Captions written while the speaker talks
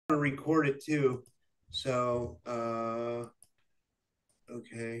to record it too. So,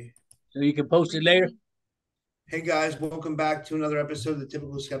 okay. So you can post it later. Hey guys, welcome back to another episode of the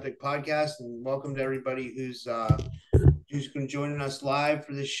Typical Skeptic podcast, and welcome to everybody who's been joining us live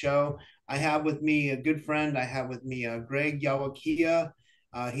for this show. I have with me a good friend. I have with me Greg Yawakia.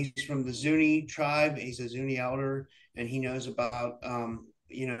 He's from the Zuni tribe. He's a Zuni elder, and he knows about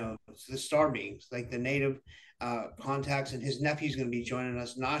the star beings, like the native contacts. And his nephew's going to be joining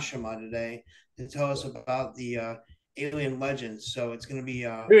us, Nashama, today to tell us about the alien legends. So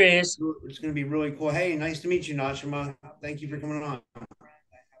Here it is. it's going to be really cool. Hey, nice to meet you, Nashima. Thank you for coming on.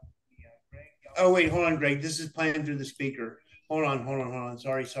 Oh wait, hold on, Greg. This is playing through the speaker. Hold on.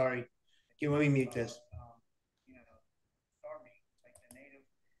 Sorry. Okay, let me mute this.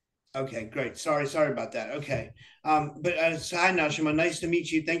 Okay, great. Sorry about that. Okay, but hi, Nashima. Nice to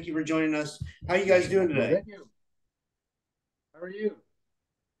meet you. Thank you for joining us. How are you guys doing Well, today? thank you. How are you?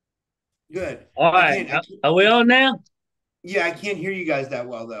 Good. All I right. can't. I can't. Are we on now? Yeah, I can't hear you guys that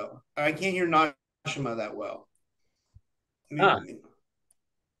well though. I can't hear Nashima that well. Huh. Maybe,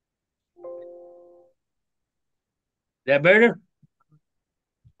 That better?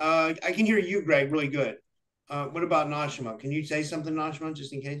 I can hear you, Greg, really good. What about Nashima? Can you say something, Nashima,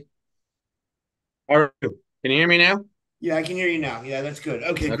 just in case? Can you hear me now? Yeah, I can hear you now. Yeah, that's good.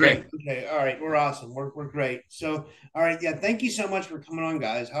 Okay, Okay. great. Okay, all right, we're awesome. We're great. So, all right, yeah, thank you so much for coming on,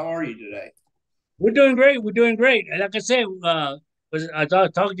 guys. How are you today? We're doing great. We're doing great. And like I said, I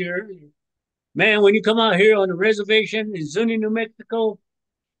thought talking to you earlier. Man, when you come out here on the reservation in Zuni, New Mexico,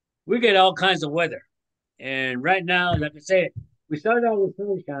 we get all kinds of weather. And right now, like I said, we started out with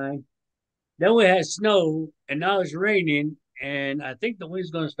sunshine, then we had snow, and now it's raining. And I think the wind's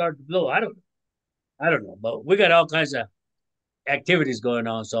going to start to blow. I don't know, but we got all kinds of activities going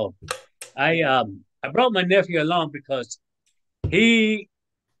on. So I brought my nephew along because he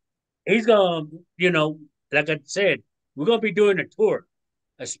he's gonna, like I said, we're gonna be doing a tour,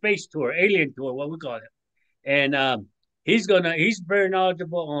 a space tour, alien tour, what we call it. And he's very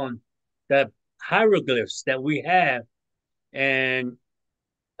knowledgeable on the hieroglyphs that we have. And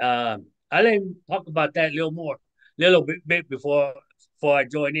I let him talk about that a little bit before I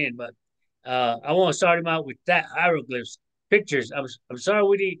join in. But I want to start him out with that hieroglyphs pictures. I'm sorry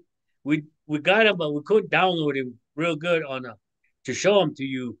we got him, but we couldn't download him real good on to show them to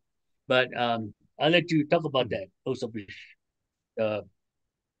you. But I'll let you talk about that. Also, uh,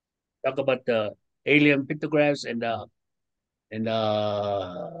 talk about the alien pictographs and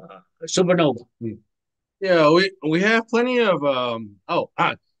supernova. Yeah, we have plenty of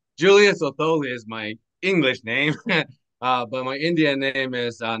Julius Otholi is my English name. But my Indian name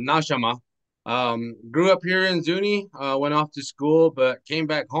is Nashama. Grew up here in Zuni, went off to school, but came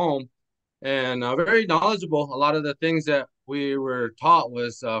back home and very knowledgeable. A lot of the things that we were taught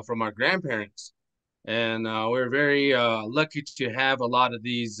was from our grandparents. And we're very lucky to have a lot of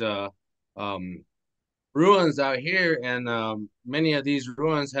these um, ruins out here, and many of these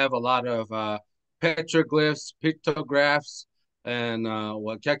ruins have a lot of petroglyphs, pictographs, and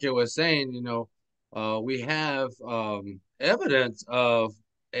what Keke was saying, we have evidence of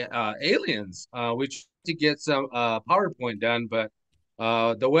aliens. We tried to get some PowerPoint done, but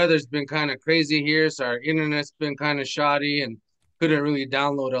the weather's been kind of crazy here, so our internet's been kind of shoddy and couldn't really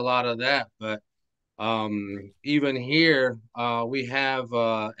download a lot of that. But even here, we have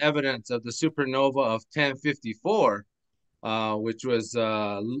evidence of the supernova of 1054, which was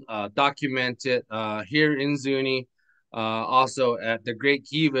documented here in Zuni, also at the Great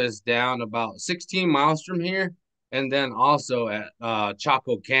Kivas down about 16 miles from here, and then also at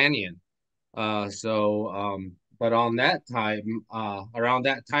Chaco Canyon. But on that time, around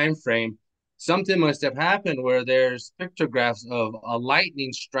that time frame, something must have happened where there's pictographs of a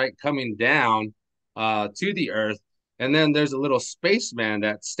lightning strike coming down to the Earth, and then there's a little spaceman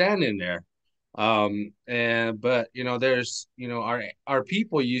that's standing there. And but there's our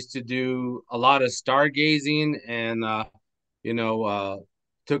people used to do a lot of stargazing and you know uh,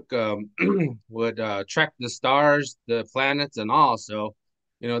 took would track the stars, the planets, and all. So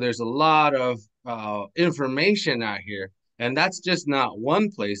there's a lot of information out here, and that's just not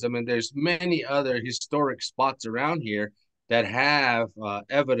one place. I mean, there's many other historic spots around here that have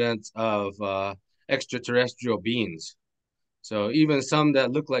evidence of extraterrestrial beings. So even some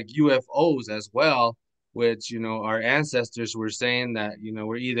that look like UFOs as well, which our ancestors were saying that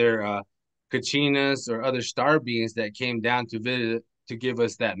were either Kachinas or other star beings that came down to visit to give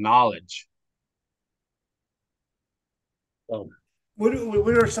us that knowledge. So What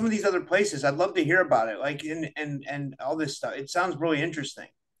are some of these other places? I'd love to hear about it. Like and all this stuff. It sounds really interesting.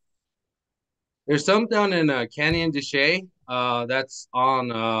 There's some down in Canyon de Chelly. That's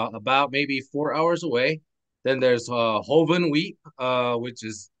on about maybe 4 hours away. Then there's Hoven Wheat, which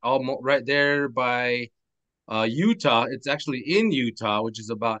is almost right there by Utah. It's actually in Utah, which is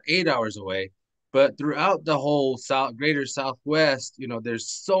about 8 hours away. But throughout the whole greater Southwest, there's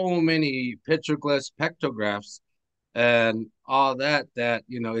so many petroglyphs, pictographs, and all that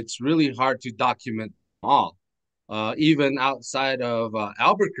it's really hard to document them all. Even outside of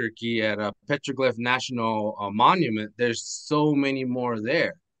Albuquerque at a Petroglyph National Monument, there's so many more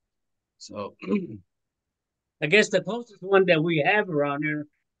there. So I guess the closest one that we have around here,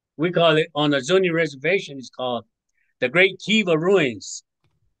 we call it on the Zuni reservation, is called the Great Kiva Ruins.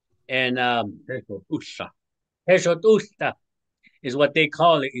 And Heshotusta is what they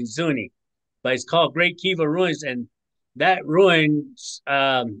call it in Zuni, but it's called Great Kiva Ruins. And that ruins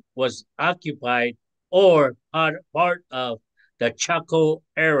was occupied or part of the Chaco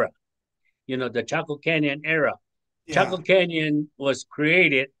era, the Chaco Canyon era. Yeah. Chaco Canyon was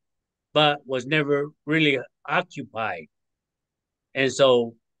created, but was never really occupied. And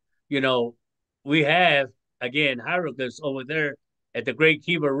so, we have, again, hieroglyphs over there at the Great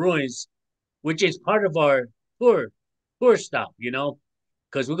Kiva Ruins, which is part of our tour stop,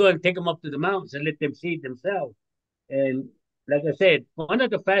 because we're going to take them up to the mountains and let them see it themselves. And like I said, one of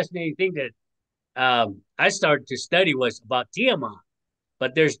the fascinating things that I started to study was about Tiamat,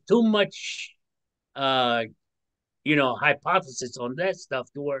 but there's too much, hypothesis on that stuff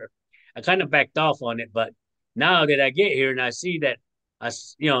to where I kind of backed off on it. But now that I get here and I see that,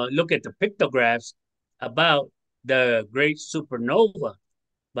 look at the pictographs about the great supernova,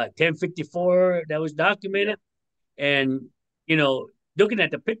 about 1054 that was documented, and looking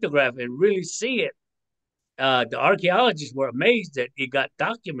at the pictograph and really see it, the archaeologists were amazed that it got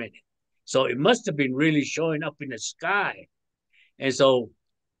documented. So it must have been really showing up in the sky. And so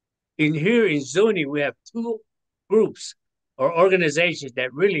here in Zuni, we have two groups or organizations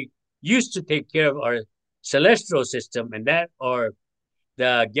that really used to take care of our celestial system, and that are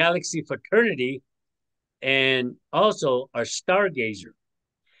the Galaxy Fraternity and also our Stargazer.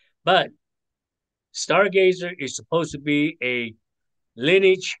 But Stargazer is supposed to be a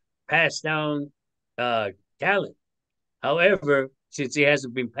lineage passed down talent. However, since it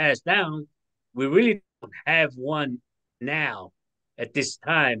hasn't been passed down, we really don't have one now at this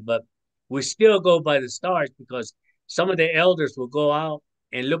time, but we still go by the stars because some of the elders will go out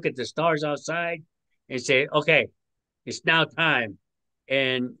and look at the stars outside and say, okay, it's now time.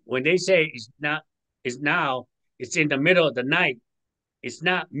 And when they say it's now, it's in the middle of the night. It's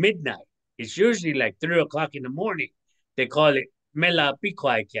not midnight. It's usually like 3 o'clock in the morning. They call it Mela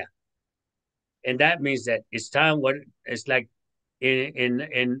Piquaikia. And that means that it's time what it's like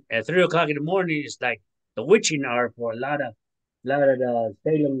in at 3 o'clock in the morning, it's like the witching hour for a lot of the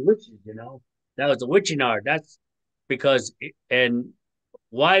Salem witches. That was the witching hour. That's because and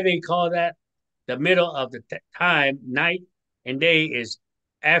why they call that the middle of the time, night and day, is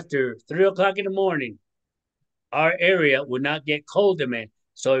after 3 o'clock in the morning, our area will not get cold, man.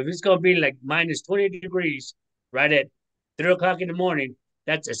 So if it's gonna be like minus 20 degrees right at 3 o'clock in the morning,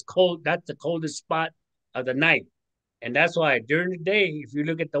 that's as cold. That's the coldest spot of the night, and that's why during the day, if you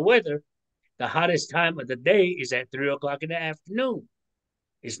look at the weather, the hottest time of the day is at 3 o'clock in the afternoon.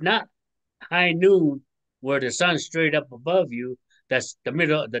 It's not high noon where the sun's straight up above you. That's the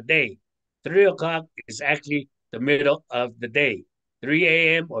middle of the day. 3 o'clock is actually the middle of the day. 3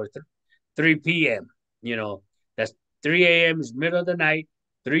 a.m. or 3 p.m. That's 3 a.m. is middle of the night.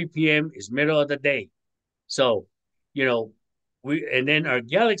 3 p.m. is middle of the day. So, you know, and then our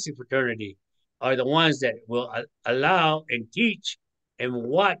galaxy fraternity are the ones that will allow and teach and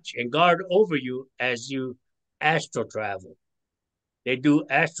watch and guard over you as you astral travel. They do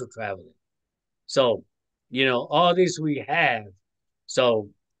astral traveling. So, all this we have.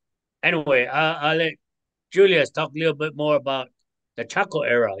 So, anyway, I'll let Julius talk a little bit more about the Chaco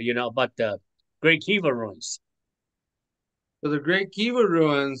era, about the Great Kiva ruins. So the Great Kiva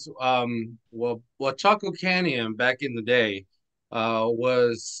ruins, Chaco Canyon back in the day,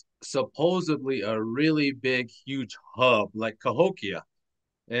 was supposedly a really big, huge hub like Cahokia.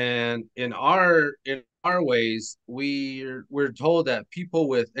 And in our ways, we're told that people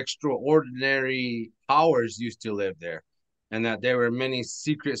with extraordinary powers used to live there, and that there were many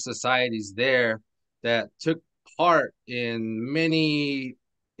secret societies there that took part in many,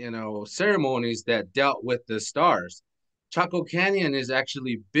 ceremonies that dealt with the stars. Chaco Canyon is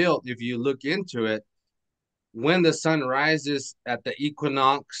actually built, if you look into it, when the sun rises at the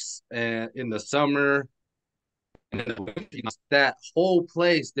equinox in the summer, and in the winter, that whole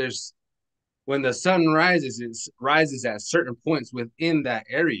place, when the sun rises, it rises at certain points within that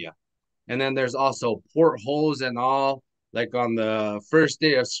area. And then there's also portholes and all like on the first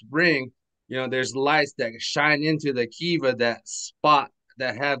day of spring, there's lights that shine into the kiva that spot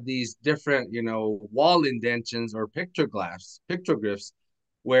that have these different, wall indentions or pictoglyphs,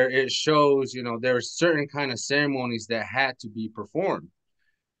 where it shows, there are certain kind of ceremonies that had to be performed.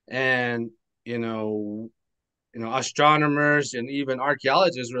 And, you know, astronomers and even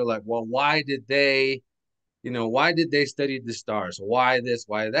archaeologists were like, well, why did they study the stars? Why this,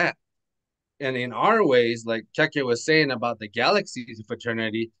 why that? And in our ways, like Keke was saying about the galaxy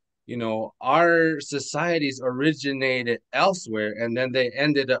fraternity, our societies originated elsewhere, and then they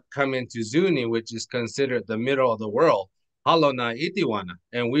ended up coming to Zuni, which is considered the middle of the world, Halona Itiwana.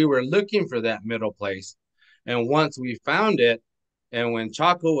 And we were looking for that middle place. And once we found it, and when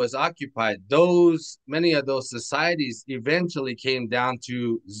Chaco was occupied, many of those societies eventually came down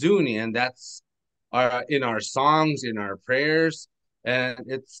to Zuni, and that's in our songs, in our prayers, and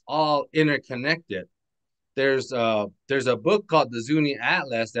it's all interconnected. There's a book called the Zuni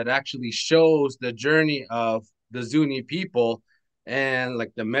Atlas that actually shows the journey of the Zuni people and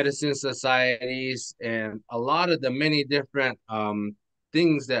like the medicine societies and a lot of the many different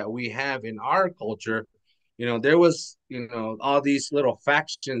things that we have in our culture. There was all these little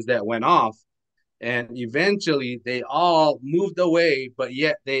factions that went off, and eventually they all moved away, but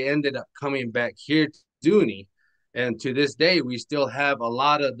yet they ended up coming back here to Zuni. And to this day, we still have a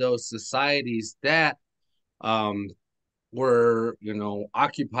lot of those societies that um, were,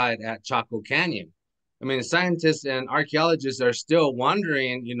 occupied at Chaco Canyon. I mean, scientists and archaeologists are still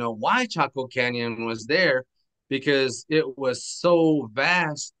wondering, why Chaco Canyon was there, because it was so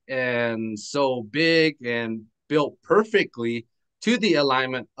vast and so big and built perfectly to the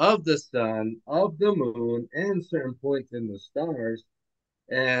alignment of the sun, of the moon, and certain points in the stars.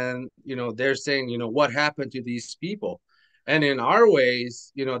 And they're saying, what happened to these people? And in our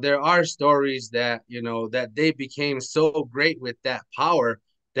ways, there are stories that that they became so great with that power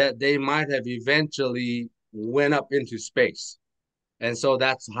that they might have eventually went up into space. And so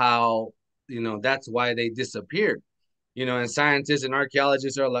that's how, that's why they disappeared. And scientists and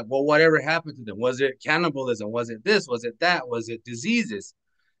archaeologists are like, well, whatever happened to them? Was it cannibalism? Was it this? Was it that? Was it diseases?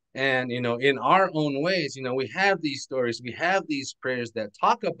 And in our own ways, we have these stories, we have these prayers that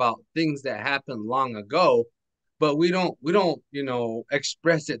talk about things that happened long ago, but we don't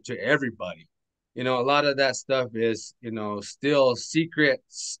express it to everybody. A lot of that stuff is still secret,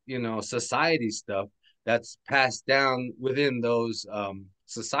 society stuff that's passed down within those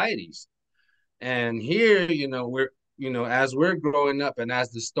societies. And here, as we're growing up and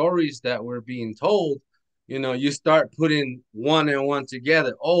as the stories that we're being told, you start putting one and one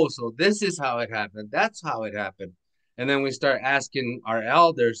together. Oh, so this is how it happened. That's how it happened. And then we start asking our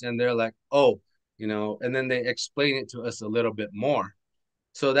elders, and they're like, oh, and then they explain it to us a little bit more.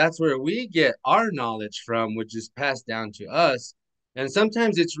 So that's where we get our knowledge from, which is passed down to us. And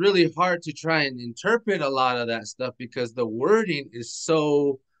sometimes it's really hard to try and interpret a lot of that stuff because the wording is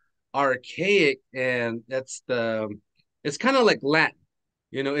so archaic, and it's kind of like Latin.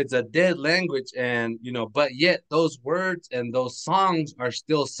 It's a dead language, and but yet those words and those songs are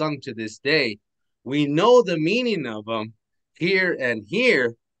still sung to this day. We know the meaning of them here and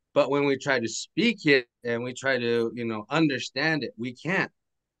here, but when we try to speak it and we try to understand it, we can't.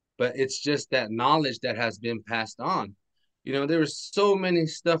 But it's just that knowledge that has been passed on. There was so many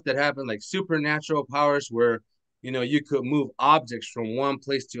stuff that happened, like supernatural powers where you could move objects from one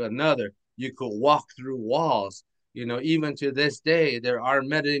place to another. You could walk through walls. Even to this day, there are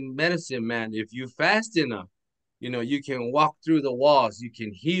medicine man. If you fast enough, you can walk through the walls, you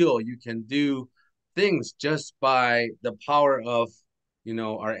can heal, you can do things just by the power of,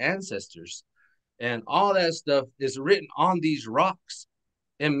 our ancestors. And all that stuff is written on these rocks.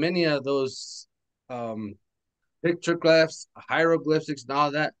 And many of those pictographs, hieroglyphics, and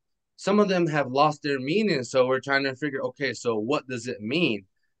all that, some of them have lost their meaning. So we're trying to figure, okay, so what does it mean?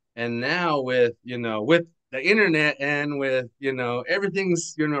 And now with the internet and with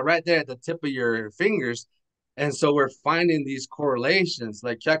everything's right there at the tip of your fingers, and so we're finding these correlations.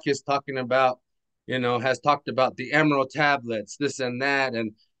 Like Chuck is talking about, has talked about the emerald tablets, this and that,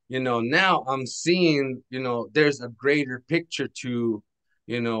 and now I'm seeing there's a greater picture to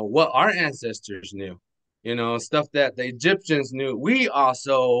what our ancestors knew, stuff that the Egyptians knew. We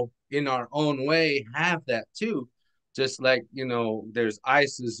also, in our own way, have that too. Just like, there's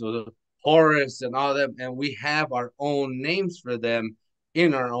Isis or Horus and all them, and we have our own names for them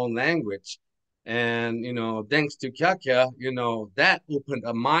in our own language. And, thanks to Kaka, that opened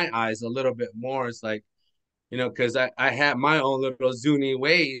up my eyes a little bit more. It's like, because I had my own little Zuni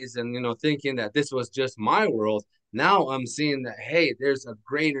ways and, thinking that this was just my world. Now I'm seeing that, hey, there's a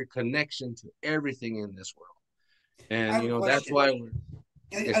greater connection to everything in this world. I And have a that's question.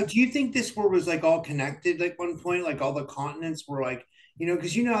 why Do you think this world was like all connected like one point, like all the continents were like,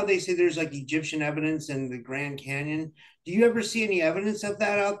 because how they say there's like Egyptian evidence in the Grand Canyon. Do you ever see any evidence of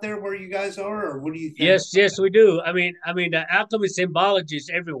that out there where you guys are, or what do you think? Yes, we do. I mean, the alchemy symbology is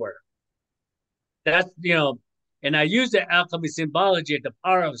everywhere. That's and I use the alchemy symbology, the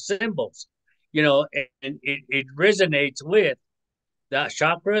power of symbols, and it resonates with the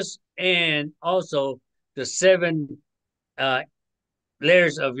chakras and also the seven uh,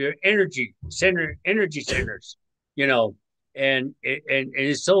 layers of your energy centers, you know, and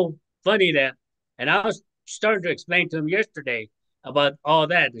it's so funny that, and I was starting to explain to him yesterday about all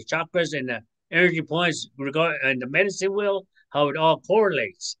that, the chakras and the energy points regard and the medicine wheel, how it all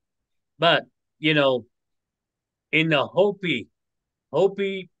correlates. But you know, in the Hopi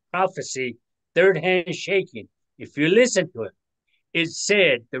prophecy, third hand shaking, if you listen to it, it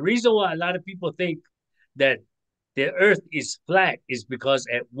said the reason why a lot of people think that the earth is flat is because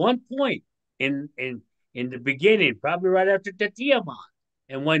at one point in in in the beginning, probably right after the Tiamat,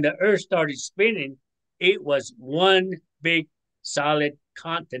 and when the earth started spinning, it was one big solid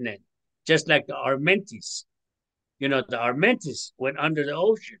continent, just like the Armentis. The Armentis went under the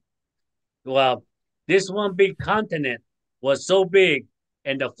ocean. Well, this one big continent was so big,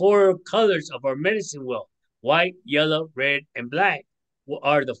 and the four colors of our medicine wheel, white, yellow, red, and black,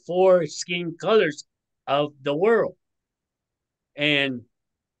 are the four skin colors of the world. And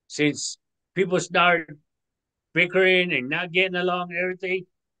since people started bickering and not getting along and everything,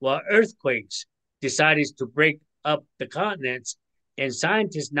 well, earthquakes decided to break up the continents. And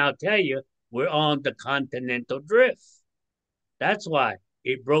scientists now tell you we're on the continental drift. That's why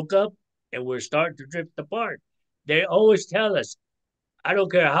it broke up and we're starting to drift apart. They always tell us, I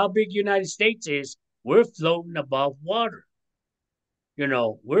don't care how big United States is, we're floating above water.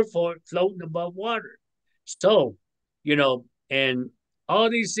 We're floating above water. So, and all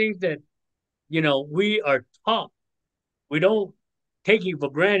these things that, we are taught, we don't take it for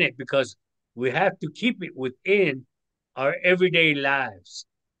granted because we have to keep it within our everyday lives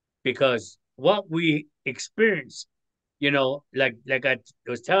because what we experience, like I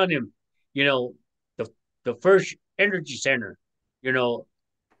was telling him, you know, the the first energy center, you know,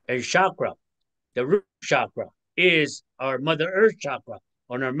 and chakra, the root chakra is our Mother Earth chakra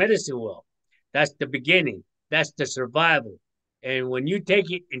on our medicine wheel. That's the beginning. That's the survival. And when you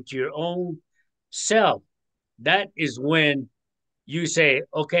take it into your own self, that is when you say,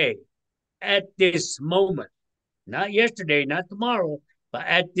 okay, at this moment, not yesterday, not tomorrow, but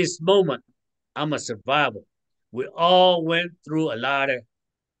at this moment, I'm a survival. We all went through a lot of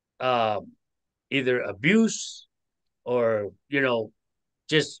um, either abuse or,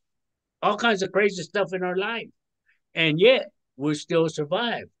 just all kinds of crazy stuff in our life. And yet we still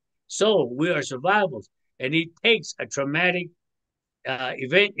survive. So we are survivors. And it takes a traumatic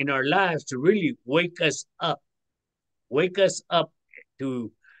event in our lives to really wake us up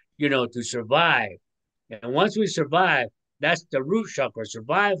to, to survive. And once we survive, that's the root chakra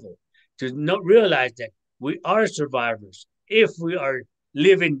survival. To not realize that we are survivors if we are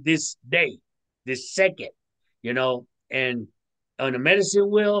living this day, this second, and on the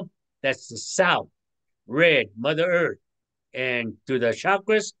medicine wheel, that's the south, red, Mother Earth. And to the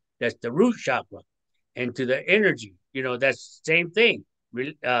chakras, that's the root chakra. And to the energy, that's the same thing.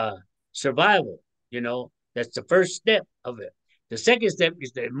 Uh, Survival, that's the first step of it. The second step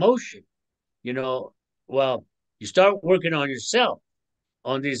is the emotion, you know. Well, you start working on yourself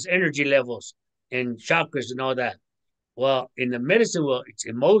on these energy levels and chakras and all that. Well, in the medicine world, it's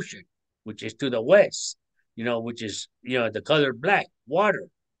emotion, which is to the west, which is, the color black, water.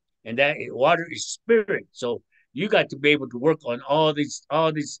 And that water is spirit. So you got to be able to work on all these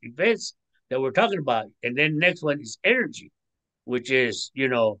events that we're talking about. And then next one is energy, which is,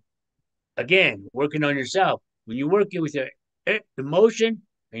 again, working on yourself. When you're working with your emotion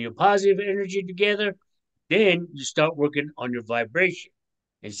and your positive energy together, then you start working on your vibration.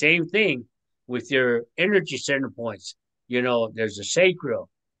 And same thing with your energy center points. There's a sacral,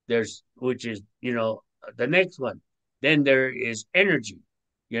 which is, the next one. Then there is energy,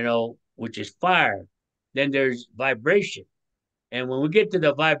 which is fire. Then there's vibration. And when we get to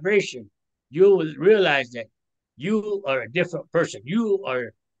the vibration, you will realize that you are a different person. You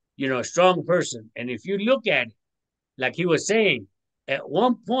are, a strong person. And if you look at it, like he was saying, at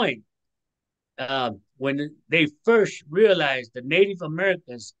one point, when they first realized the Native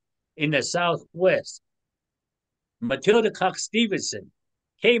Americans in the Southwest, Matilda Cox Stevenson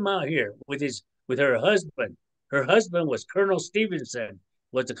came out here with her husband. Her husband was Colonel Stevenson,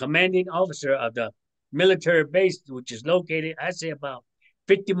 was the commanding officer of the military base, which is located, I say, about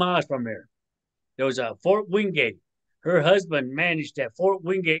 50 miles from here. There was a Fort Wingate, her husband managed at Fort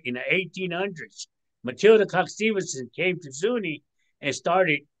Wingate in the 1800s. Matilda Cox Stevenson came to Zuni and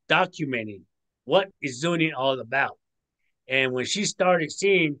started documenting what is Zuni all about. And when she started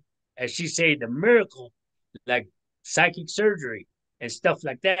seeing, as she said, the miracle, like psychic surgery and stuff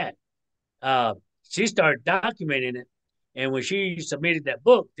like that, uh, she started documenting it. And when she submitted that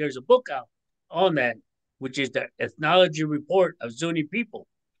book, there's a book out on that, which is the Ethnology Report of Zuni People,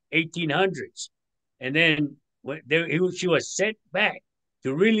 1800s. And then she was sent back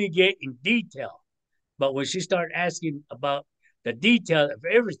to really get in detail. But when she started asking about the detail of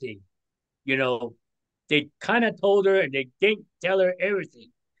everything, you know, they kind of told her and they didn't tell her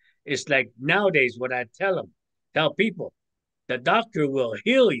everything. It's like nowadays what I tell people, the doctor will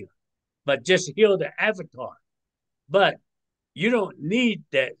heal you, but just heal the avatar. But you don't need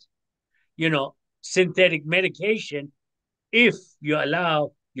that, synthetic medication if you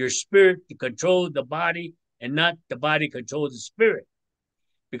allow your spirit to control the body and not the body control the spirit,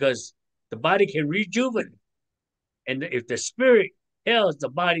 because the body can rejuvenate. And if the spirit tells the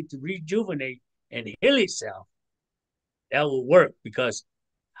body to rejuvenate and heal itself, that will work. Because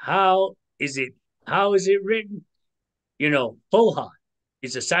how is it written? Poha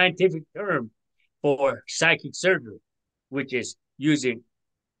is a scientific term for psychic surgery, which is using,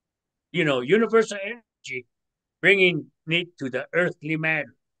 universal energy, bringing it to the earthly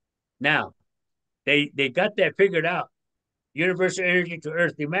matter. Now, they got that figured out, universal energy to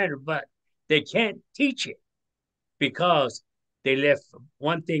earthly matter, but they can't teach it because they left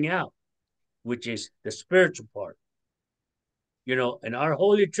one thing out, which is the spiritual part. And our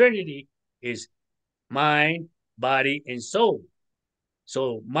Holy Trinity is mind, body, and soul.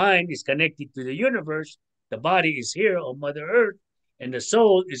 So mind is connected to the universe, the body is here on Mother Earth, and the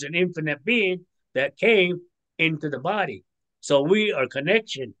soul is an infinite being that came into the body. So we are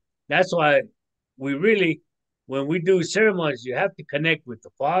connection. That's why we really, when we do ceremonies, you have to connect with the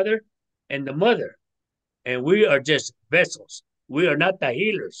Father and the Mother. And we are just vessels. We are not the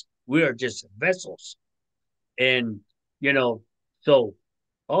healers. We are just vessels. And, so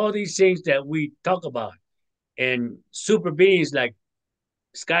all these things that we talk about and super beings like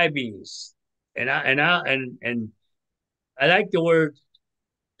sky beings, and I like the word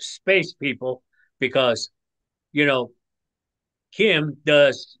space people because, you know, Kim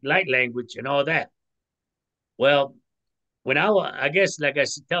does light language and all that. Well, when I guess, like I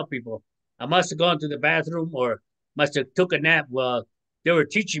tell people, I must have gone to the bathroom or must have took a nap while they were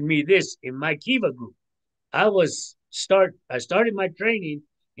teaching me this in my Kiva group. I started my training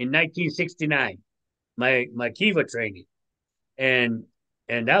in 1969, my Kiva training, and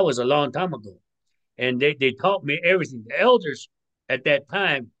that was a long time ago. And they taught me everything. The elders at that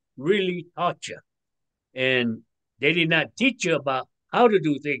time really taught you, and they did not teach you about how to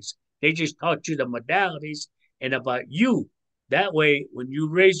do things. They just taught you the modalities and about you. That way, when you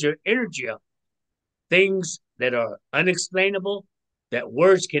raise your energy up, things that are unexplainable, that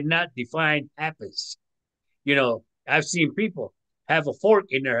words cannot define, happens. I've seen people have a fork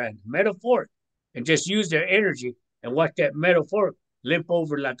in their hand, metal fork, and just use their energy and watch that metal fork limp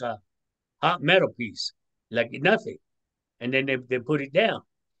over like a hot metal piece, like nothing. And then they put it down.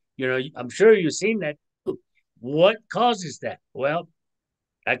 I'm sure you've seen that. What causes that? Well,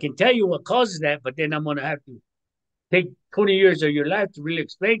 I can tell you what causes that, but then I'm going to have to take 20 years of your life to really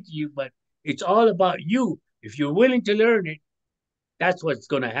explain to you. But it's all about you. If you're willing to learn it, that's what's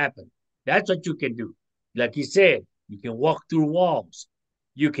going to happen. That's what you can do. Like you said, you can walk through walls.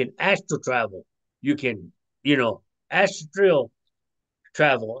 You can astral travel. You can, astral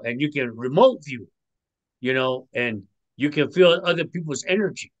travel, and you can remote view, and you can feel other people's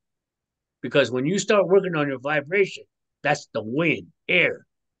energy. Because when you start working on your vibration, that's the wind, air.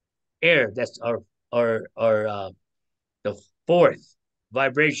 That's our the fourth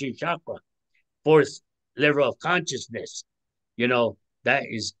vibration chakra, fourth level of consciousness. That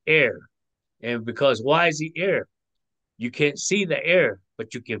is air. And because why is it air? You can't see the air,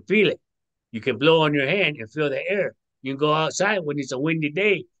 but you can feel it. You can blow on your hand and feel the air. You can go outside when it's a windy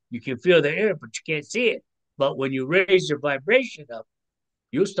day, you can feel the air, but you can't see it. But when you raise your vibration up,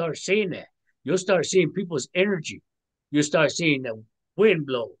 you'll start seeing that. You'll start seeing people's energy. You'll start seeing the wind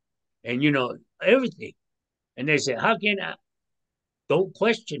blow and, everything. And they say, how can I? Don't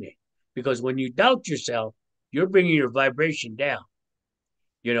question it. Because when you doubt yourself, you're bringing your vibration down,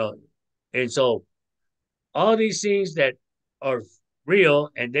 you know. And so all these things that are real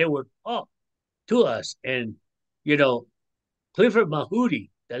and they were taught to us. And, Clifford Mahudi,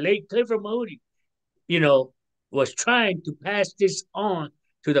 the late Clifford Mahudi, was trying to pass this on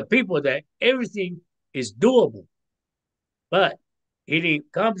to the people that everything is doable, but he didn't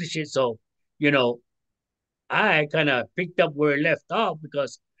accomplish it. So, I kind of picked up where it left off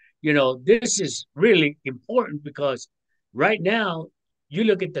because, this is really important because right now you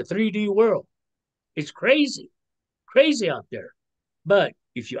look at the 3D world. It's crazy, crazy out there. But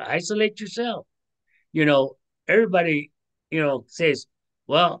if you isolate yourself, you know, everybody, says,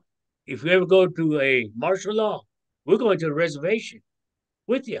 well, if we ever go to a martial law, we're going to a reservation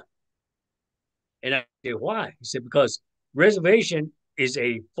with you. And I said, why? He said, because reservation is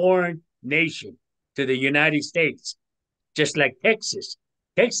a foreign nation to the United States, just like Texas.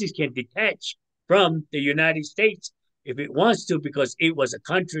 Texas can detach from the United States if it wants to because it was a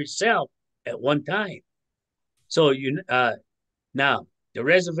country itself at one time. So now the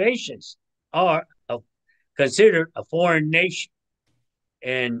reservations are considered a foreign nation,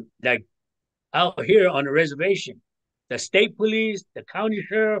 and like out here on the reservation, the state police, the county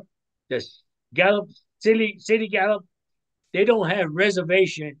sheriff, the Gallup city Gallup, they don't have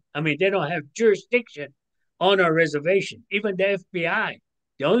reservation. I mean, they don't have jurisdiction on our reservation. Even the FBI.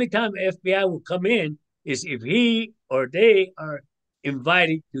 The only time the FBI will come in is if he or they are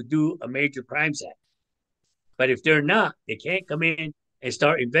invited to do a major crimes act. But if they're not, they can't come in and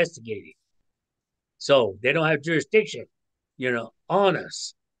start investigating. So they don't have jurisdiction, on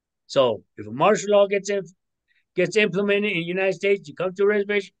us. So if a martial law gets implemented in the United States, you come to a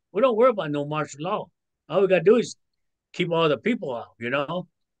reservation, we don't worry about no martial law. All we gotta do is keep all the people out,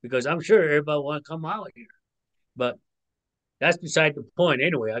 because I'm sure everybody want to come out here. But that's beside the point.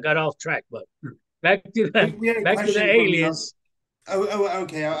 Anyway, I got off track. But back to the we had a back to the question from aliens.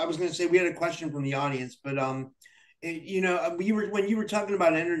 okay. I was going to say we had a question from the audience, but when you were talking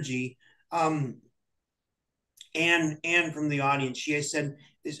about energy, and from the audience, she has said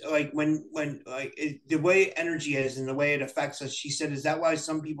is like when the way energy is and the way it affects us. She said, is that why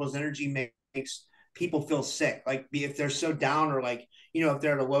some people's energy makes people feel sick? Like if they're so down or like if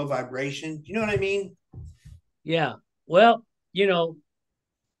they're at a low vibration. You know what I mean? Yeah. Well,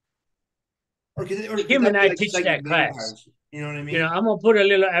 Or could Kim that and be I like teach psychic that class. vampires? You know what I mean? I'm gonna put a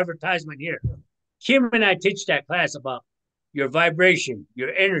little advertisement here. Kim and I teach that class about your vibration, your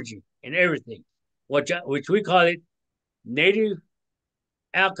energy, and everything, which we call it native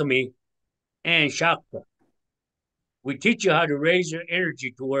alchemy and chakra. We teach you how to raise your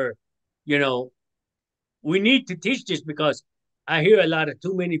energy to where, you know, we need to teach this because I hear a lot of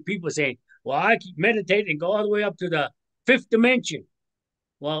too many people saying, well, I keep meditating and go all the way up to the fifth dimension.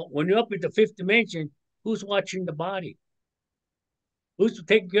 Well, when you're up at the fifth dimension, who's watching the body? Who's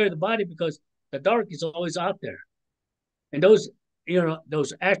taking care of the body? Because the dark is always out there. And those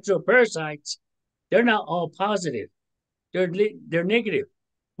astral parasites, they're not all positive. They're negative.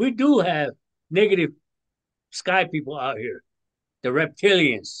 We do have negative sky people out here. The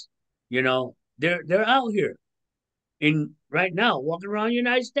reptilians, they're out here in right now walking around the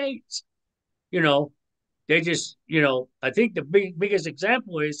United States. You know, they just, I think the biggest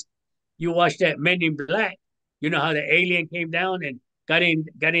example is you watch that Men in Black. You know how the alien came down and got in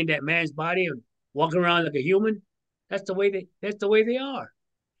that man's body and walking around like a human. That's the way they are.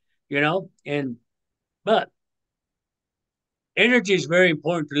 And but energy is very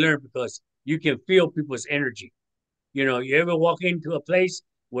important to learn because you can feel people's energy. You ever walk into a place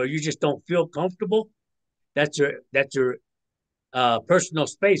where you just don't feel comfortable? That's your personal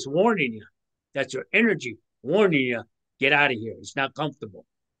space warning you. That's your energy warning you. Get out of here. It's not comfortable.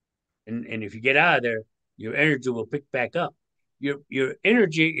 And if you get out of there, your energy will pick back up. Your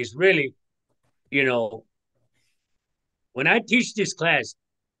energy is really, you know, when I teach this class,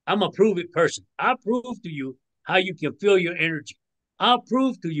 I'm a prove it person. I'll prove to you how you can feel your energy. I'll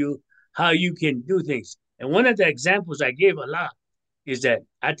prove to you how you can do things. And one of the examples I give a lot is that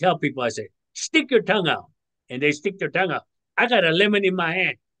I tell people, I say, stick your tongue out. And they stick their tongue out. I got a lemon in my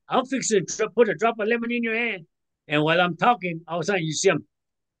hand. I'm fixing to put a drop of lemon in your hand. And while I'm talking, all of a sudden you see them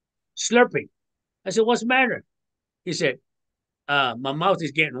slurping. I said, what's the matter? He said, my mouth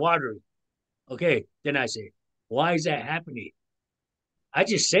is getting watery. Okay. Then I say, why is that happening? I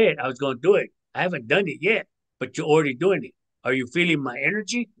just said I was going to do it. I haven't done it yet, but you're already doing it. Are you feeling my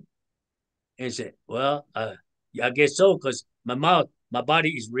energy? And he said, well, yeah, I guess so, because my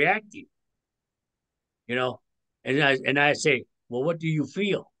body is reacting, you know. And I say, well, what do you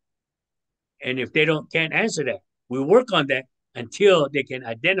feel? And if they can't answer that, we work on that until they can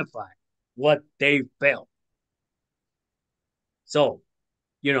identify what they felt. So,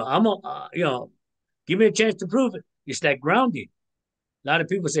 give me a chance to prove it. It's like grounding. A lot of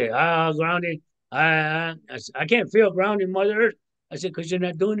people say, grounding. I can't feel grounding, Mother Earth. I said, because you're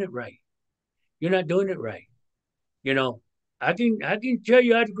not doing it right. You're not doing it right. You know, I can tell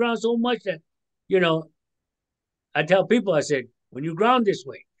you how to ground so much that, you know, I tell people, I said, when you ground this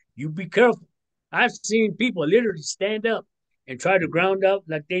way, you be careful. I've seen people literally stand up and try to ground up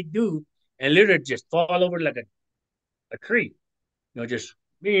like they do, and literally just fall over like a tree. Just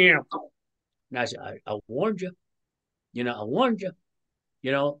and I said, I warned you. I warned you.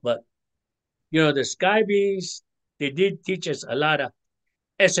 But the sky beings, they did teach us a lot of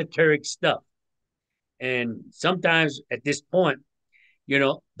esoteric stuff. And sometimes at this point,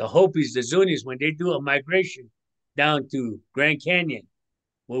 the Hopis, the Zunis, when they do a migration down to Grand Canyon,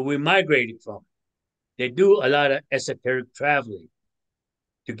 where we migrated from, they do a lot of esoteric traveling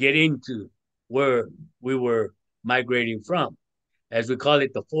to get into where we were migrating from, as we call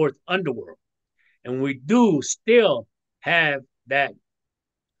it, the fourth underworld. And we do still have that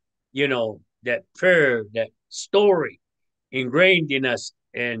prayer, that story ingrained in us,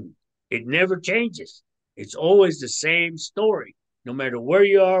 and it never changes. It's always the same story, no matter where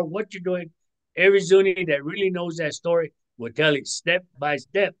you are, what you're doing. Every Zuni that really knows that story will tell it step by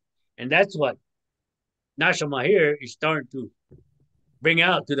step, and that's what Nashama here is starting to bring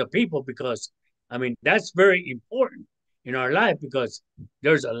out to the people, because I mean that's very important in our life, because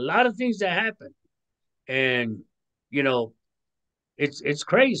there's a lot of things that happen, and you know it's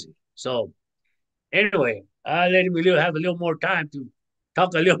crazy. So anyway, I let him have a little more time to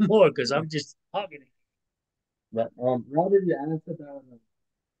talk a little more, because I'm just talking. But Robert, you asked about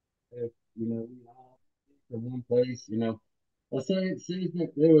if we all from one place. Let's say it says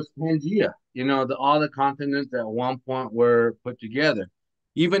that there was Pangea. All the continents at one point were put together.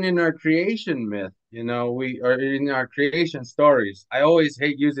 Even in our creation myth, we are in our creation stories. I always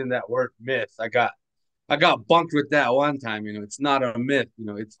hate using that word myth. I got bunked with that one time. It's not a myth.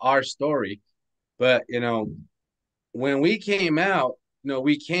 It's our story. But when we came out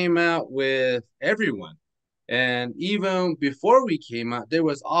with everyone. And even before we came out, there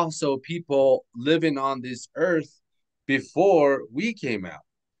was also people living on this earth before we came out.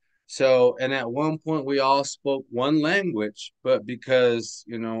 So, and at one point we all spoke one language, but because,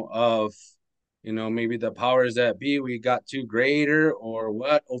 of, maybe the powers that be, we got too greater or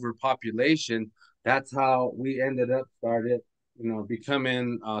what, overpopulation. That's how we ended up started,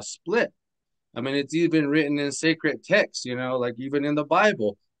 becoming split. I mean, it's even written in sacred texts, like even in the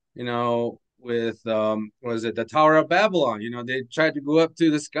Bible, with was it the Tower of Babylon? They tried to go up to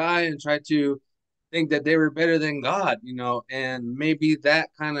the sky and try to think that they were better than God, and maybe that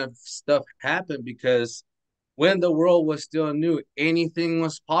kind of stuff happened because when the world was still new, anything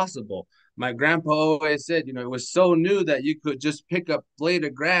was possible. My grandpa always said, it was so new that you could just pick up a blade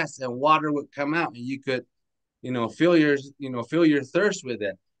of grass and water would come out, and you could, feel your thirst with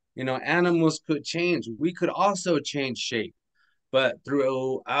it. Animals could change. We could also change shape. But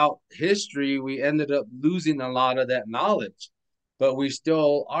throughout history, we ended up losing a lot of that knowledge. But we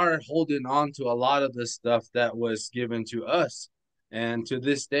still are holding on to a lot of the stuff that was given to us. And to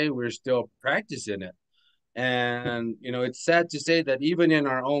this day, we're still practicing it. And, it's sad to say that even in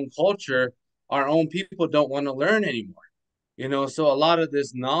our own culture, our own people don't want to learn anymore. So a lot of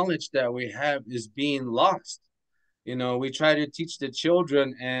this knowledge that we have is being lost. We try to teach the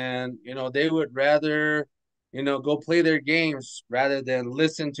children, and, they would rather, go play their games rather than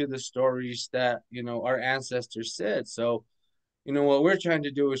listen to the stories that, our ancestors said. So, what we're trying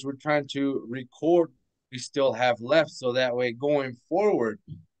to do is we're trying to record what we still have left, so that way going forward,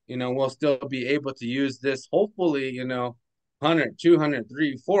 we'll still be able to use this, hopefully, 100, 200,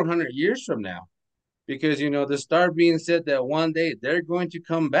 300, 400 years from now. Because, the star being said that one day they're going to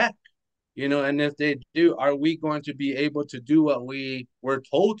come back. And if they do, are we going to be able to do what we were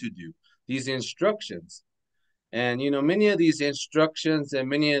told to do, these instructions? And, many of these instructions and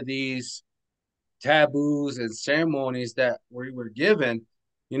many of these taboos and ceremonies that we were given,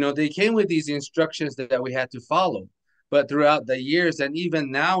 they came with these instructions that we had to follow. But throughout the years, and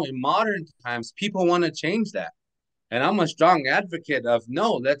even now in modern times, people want to change that. And I'm a strong advocate of,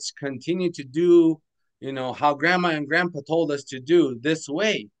 no, let's continue to do, how grandma and grandpa told us to do this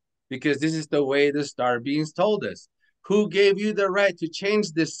way, because this is the way the star beings told us. Who gave you the right to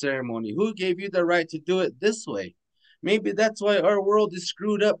change this ceremony? Who gave you the right to do it this way? Maybe that's why our world is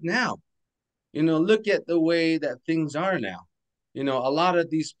screwed up now. Look at the way that things are now. A lot of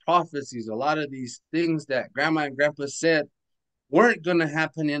these prophecies, a lot of these things that grandma and grandpa said weren't going to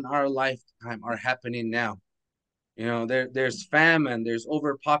happen in our lifetime are happening now. There's famine, there's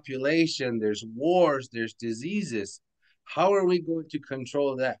overpopulation, there's wars, there's diseases. How are we going to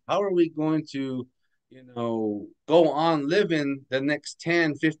control that? How are we going to, go on living the next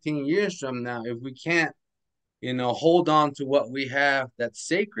 10, 15 years from now if we can't, hold on to what we have that's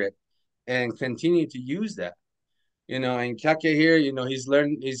sacred and continue to use that? And Kake here,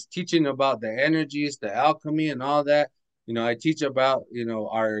 he's teaching about the energies, the alchemy and all that. I teach about,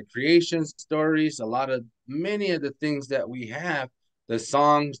 our creation stories, many of the things that we have, the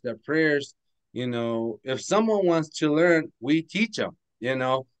songs, the prayers. If someone wants to learn, we teach them.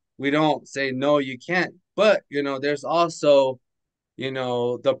 We don't say, no, you can't. But, there's also,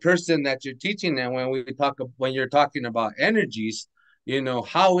 the person that you're teaching them. When you're talking about energies,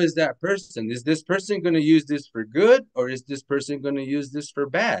 how is that person? Is this person going to use this for good, or is this person going to use this for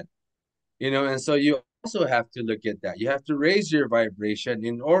bad? And so you also have to look at that. You have to raise your vibration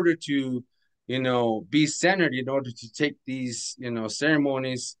in order to, be centered, in order to take these,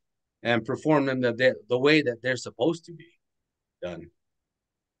 ceremonies and perform them the way that they're supposed to be done.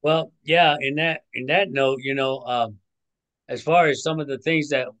 Well, yeah, in that note, as far as some of the things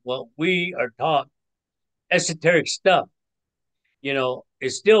that we are taught, esoteric stuff,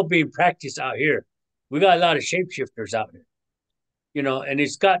 is still being practiced out here. We got a lot of shapeshifters out here, and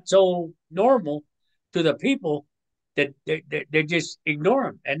it's got so normal to the people that they just ignore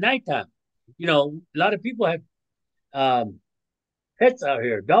them at nighttime. A lot of people have um, pets out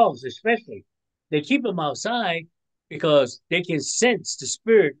here, dogs especially. They keep them outside because they can sense the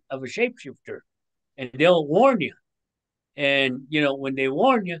spirit of a shapeshifter, and they'll warn you. And when they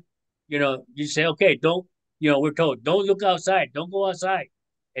warn you, you say, okay, don't. We're told don't look outside, don't go outside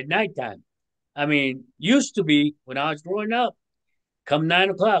at nighttime. I mean, used to be when I was growing up, come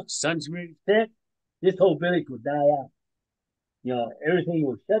 9 o'clock, sun's really set, this whole village would die out. Everything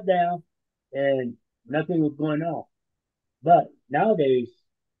was shut down and nothing was going on. But nowadays,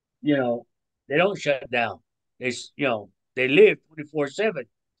 you know, they don't shut down. They live 24/7.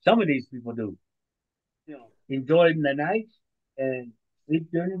 Some of these people do. Enjoy the nights and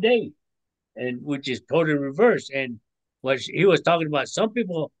sleep during the day, and which is totally reverse. And what he was talking about, some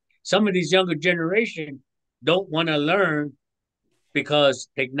people, some of these younger generation don't want to learn because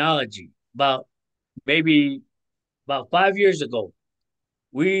technology. Maybe about 5 years ago,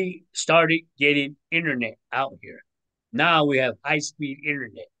 we started getting internet out here. Now we have high speed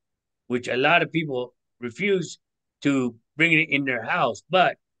internet, which a lot of people refuse to bring it in their house,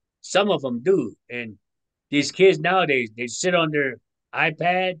 but some of them do. And these kids nowadays, they sit on their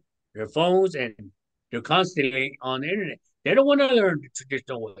iPad, their phones, and they're constantly on the internet. They don't want to learn the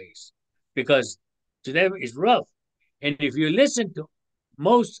traditional ways because to them it's rough. And if you listen to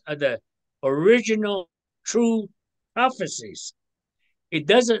most of the original true prophecies, it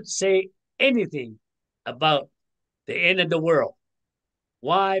doesn't say anything about the end of the world.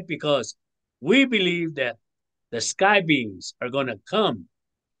 Why? Because we believe that the sky beings are going to come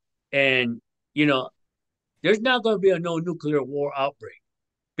and, you know, there's not going to be no nuclear war outbreak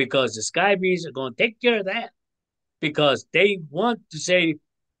because the sky beings are going to take care of that because they want to save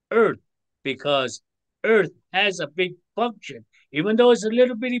Earth because Earth has a big function. Even though it's a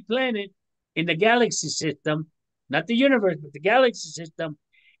little bitty planet in the galaxy system, not the universe, but the galaxy system,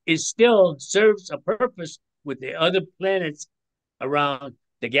 it still serves a purpose with the other planets around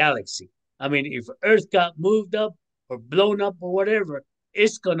the galaxy. I mean, if Earth got moved up or blown up or whatever,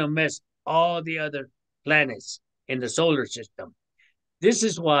 it's going to mess all the other planets in the solar system. This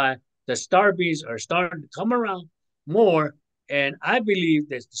is why the star beings are starting to come around more. And I believe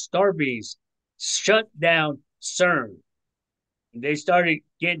that the star beings shut down CERN. They started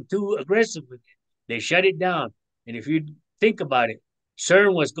getting too aggressive with it. They shut it down. And if you think about it,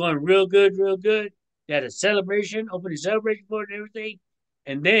 CERN was going real good, real good. They had a celebration, opening celebration for it and everything.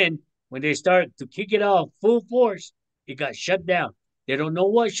 And then when they started to kick it off full force, it got shut down. They don't know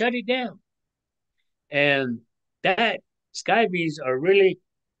what shut it down. And that sky beings are really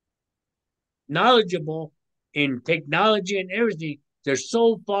knowledgeable in technology and everything. They're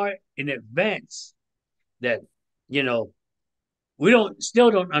so far in advance that, you know, we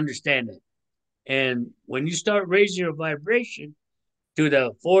don't understand it. And when you start raising your vibration to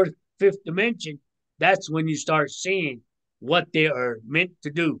the fourth, fifth dimension, that's when you start seeing what they are meant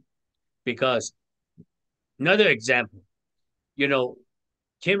to do. Because another example, you know,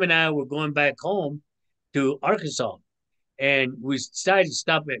 Kim and I were going back home to Arkansas, and we decided to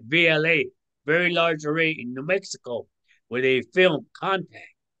stop at VLA, Very Large Array in New Mexico, where they film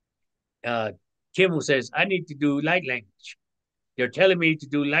contact. Uh, Kim says, I need to do light language. They're telling me to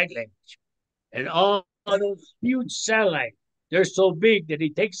do light language. And all those huge satellites, they're so big that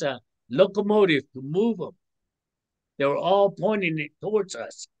it takes a locomotive to move them. They were all pointing it towards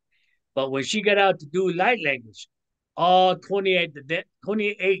us. But when she got out to do light language, all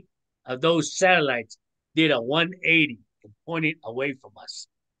 28 of those satellites did a 180 and pointed away from us.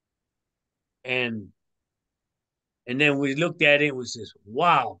 And then we looked at it and we said,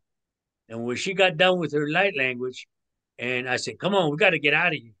 wow. And when she got done with her light language, and I said, come on, we got to get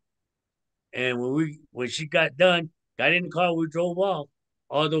out of here. And when she got done, got in the car, we drove off.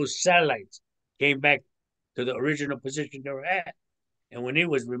 All those satellites came back to the original position they were at. And when it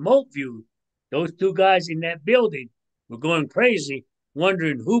was remote view, those two guys in that building were going crazy,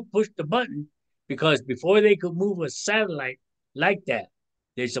 wondering who pushed the button, because before they could move a satellite like that,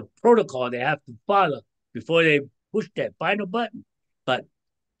 there's a protocol they have to follow before they push that final button. But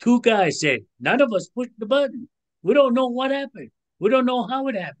two guys said, none of us pushed the button. We don't know what happened. We don't know how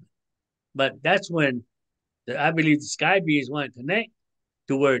it happened. But that's when I believe the sky beings want to connect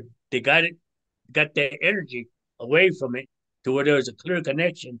to where they got that energy away from it to where there was a clear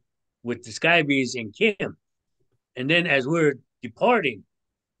connection with the sky beings and Kim. And then as we're departing,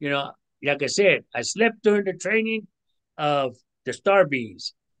 you know, like I said, I slept during the training of the star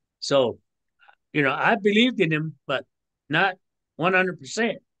beings. So, you know, I believed in them, but not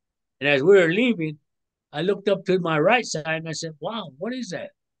 100%. And as we were leaving, I looked up to my right side and I said, wow, what is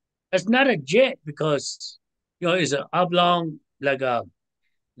that? That's not a jet because, you know, it's an oblong, like a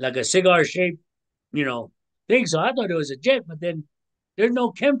cigar shaped, you know, thing. So I thought it was a jet, but then there's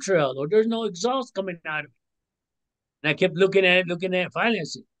no chemtrail or there's no exhaust coming out of it. And I kept looking at it. Finally, I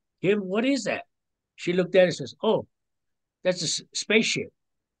said, Kim, what is that? She looked at it and says, oh, that's a spaceship.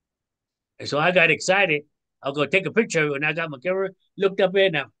 And so I got excited. I'll go take a picture of it. And I got my camera, looked up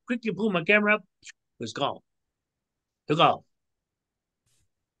in, and I quickly pulled my camera up. It was gone. Took off.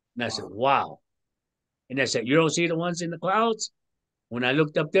 And I said, wow. And I said, you don't see the ones in the clouds? When I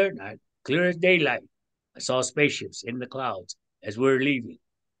looked up there, clear as daylight, I saw spaceships in the clouds as we were leaving.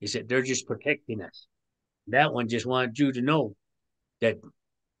 He said, they're just protecting us. That one just wanted you to know that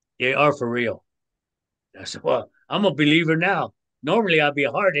they are for real. I said, well, I'm a believer now. Normally I'd be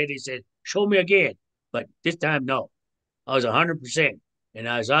a hardhead. He said, show me again. But this time, no. I was 100%. And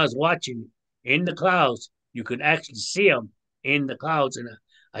as I was watching in the clouds, you could actually see them in the clouds. And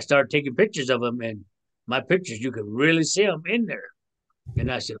I started taking pictures of them. And my pictures, you could really see them in there.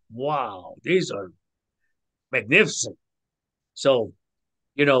 And I said, wow, these are magnificent. So,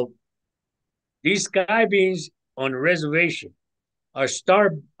 you know, these sky beings on the reservation, our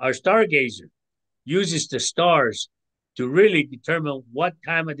stargazer uses the stars to really determine what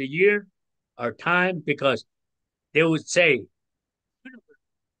time of the year or time, because they would say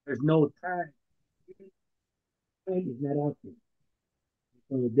there's no time. Time is not out there.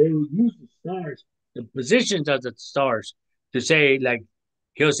 So they would use the stars, the positions of the stars, to say, like,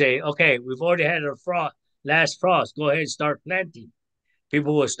 he'll say, okay, we've already had our last frost. Go ahead and start planting.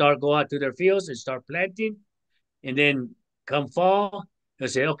 People will go out to their fields and start planting. And then come fall, they'll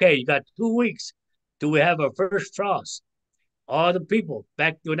say, okay, you got 2 weeks till we have our first frost. All the people,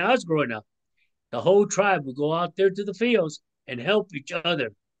 back when I was growing up, the whole tribe would go out there to the fields and help each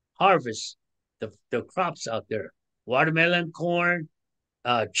other harvest the crops out there. Watermelon, corn,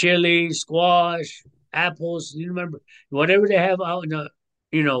 chili, squash, apples. You remember, whatever they have out in the,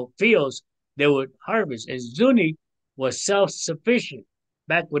 fields, they would harvest. And Zuni was self-sufficient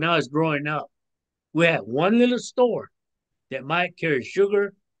back when I was growing up. We had one little store that might carry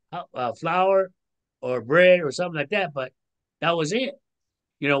sugar, flour, or bread or something like that, but that was it.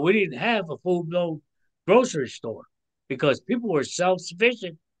 We didn't have a full-blown grocery store because people were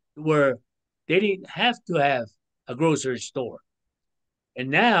self-sufficient where they didn't have to have a grocery store. And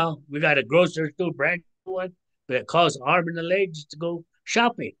now we got a grocery store, brand new one, that costs an arm and a leg just to go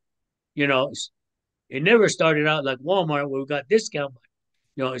shopping. It never started out like Walmart where we got discount.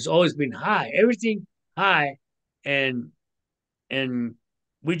 It's always been high. Everything high, and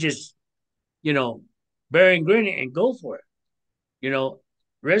we just, bear and grin it and go for it.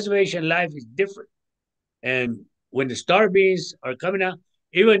 Reservation life is different. And when the star beings are coming out,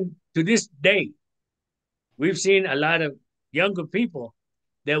 even to this day, we've seen a lot of younger people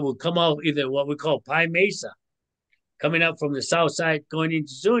that will come off either what we call Pine Mesa, coming up from the south side, going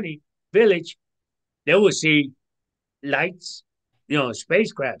into Zuni village. They will see lights,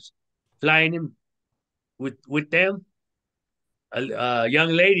 spacecrafts flying in with them. A young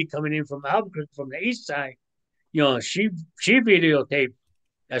lady coming in from Albuquerque from the east side, she videotaped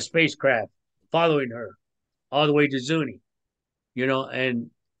a spacecraft following her all the way to Zuni,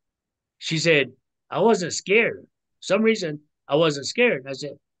 and she said, I wasn't scared. For some reason, I wasn't scared. I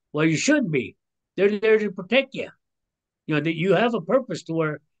said, well, you shouldn't be. They're there to protect you. That you have a purpose to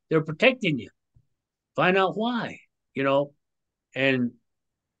where they're protecting you. Find out why, and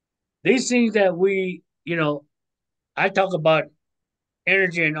these things that I talk about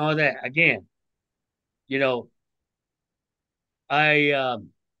energy and all that. Again, I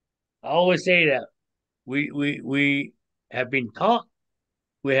always say that we have been taught,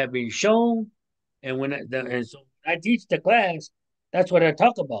 we have been shown, and and so I teach the class, that's what I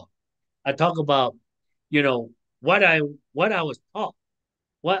talk about. I talk about, what I was taught,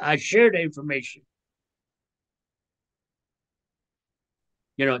 what I shared the information.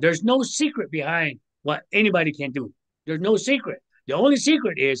 There's no secret behind what anybody can do. There's no secret. The only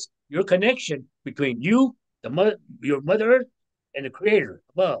secret is your connection between you, your Mother Earth, and the Creator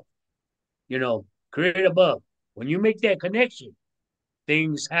above. Creator above. When you make that connection,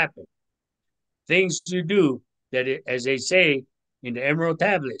 things happen. Things you do that, as they say in the Emerald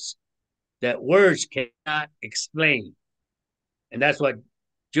Tablets, that words cannot explain. And that's what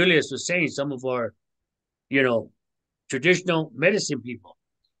Julius was saying. Some of our, you know, traditional medicine people,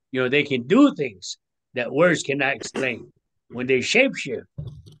 they can do things that words cannot explain. When they shapeshift,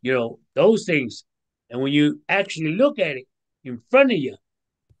 those things. And when you actually look at it in front of you,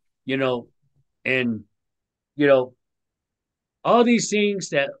 you know, and, you know, all these things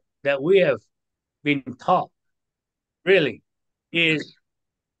that we have been taught really is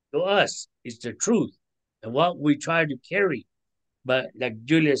to us is the truth and what we try to carry. But like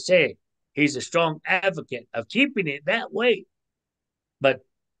Julia said, he's a strong advocate of keeping it that way. But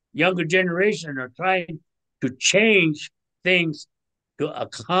younger generation are trying to change things to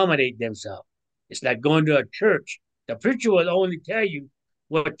accommodate themselves. It's like going to a church. The preacher will only tell you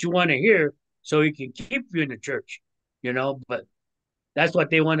what you want to hear so he can keep you in the church, but that's what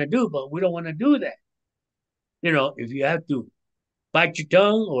they want to do. But we don't want to do that. If you have to bite your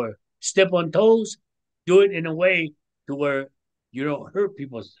tongue or step on toes, do it in a way to where you don't hurt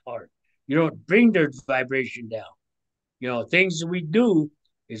people's heart. You don't bring their vibration down. Things we do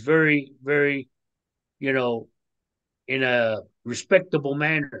is very, very, you know, in a respectable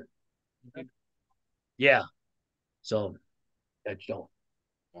manner. Yeah. So that's all.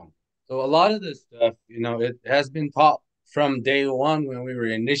 So a lot of this stuff, it has been taught from day one when we were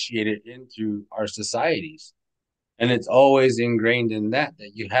initiated into our societies. And it's always ingrained in that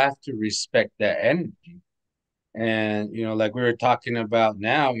you have to respect that energy. And, like we were talking about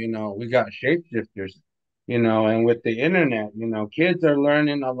now, we got shapeshifters, and with the internet, kids are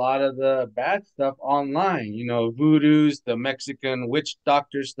learning a lot of the bad stuff online, voodoos, the Mexican witch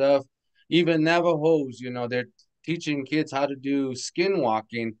doctor stuff, even Navajos, they're teaching kids how to do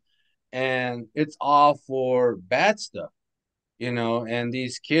skinwalking, and it's all for bad stuff, and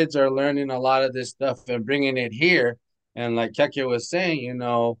these kids are learning a lot of this stuff and bringing it here. And like Keke was saying,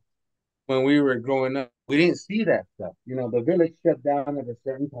 when we were growing up, we didn't see that stuff. The village shut down at a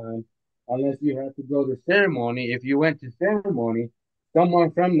certain time unless you had to go to ceremony. If you went to ceremony,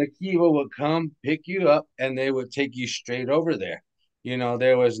 someone from the Kiva would come pick you up and they would take you straight over there.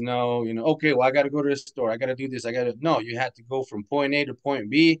 There was no, okay, well, I got to go to the store. I got to do this. No, you had to go from point A to point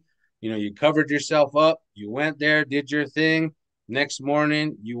B. You covered yourself up. You went there, did your thing. Next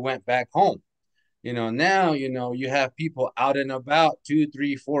morning, you went back home. Now, you have people out and about 2,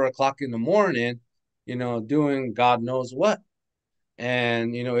 3, 4 o'clock in the morning, doing God knows what.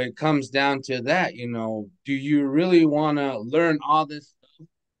 And, it comes down to that, do you really want to learn all this stuff?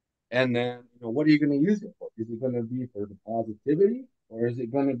 And then, what are you going to use it for? Is it going to be for the positivity or is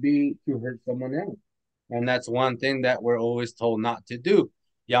it going to be to hurt someone else? And that's one thing that we're always told not to do.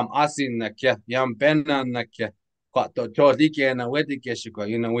 Yam asin na kya, yam bena na kya. With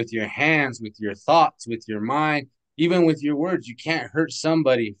your hands, with your thoughts, with your mind, even with your words, you can't hurt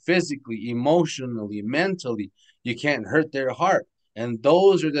somebody physically, emotionally, mentally. You can't hurt their heart. And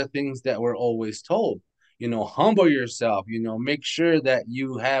those are the things that we're always told. Humble yourself, make sure that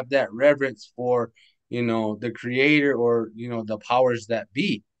you have that reverence for, the creator or, the powers that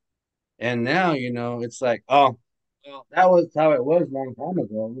be. And now, it's like, oh, well, that was how it was a long time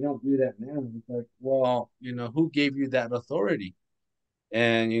ago. We don't do that now. It's like, well, who gave you that authority?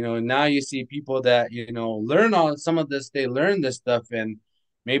 And, now you see people that, learn all some of this, they learn this stuff, and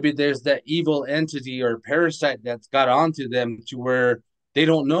maybe there's that evil entity or parasite that's got onto them to where they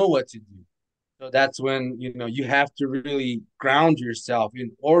don't know what to do. So that's when, you have to really ground yourself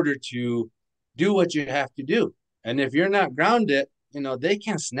in order to do what you have to do. And if you're not grounded, they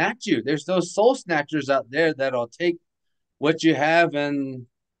can snatch you. There's those soul snatchers out there that'll take what you have and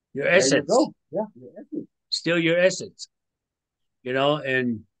your essence. There you go. Yeah, your essence. Still your essence.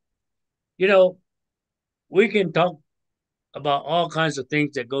 And we can talk about all kinds of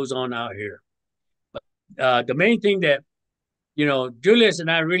things that goes on out here. But the main thing that Julius and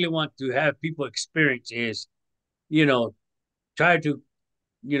I really want to have people experience is, try to,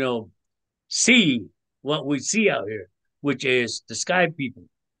 see what we see out here, which is the sky people.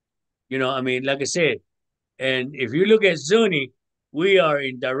 Like I said, and if you look at Zuni, we are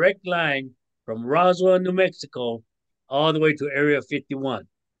in direct line from Roswell, New Mexico, all the way to Area 51.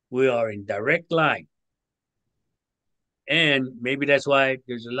 We are in direct line. And maybe that's why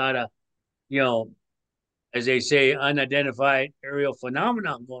there's a lot of, as they say, unidentified aerial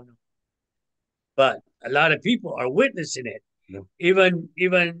phenomenon going on. But a lot of people are witnessing it. No. Even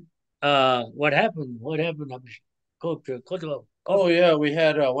what happened? What happened? Coach, Oh yeah, we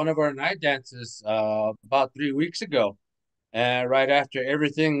had one of our night dances about 3 weeks ago, and right after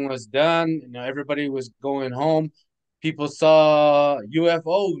everything was done, everybody was going home. People saw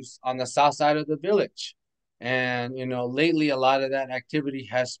UFOs on the south side of the village, and lately a lot of that activity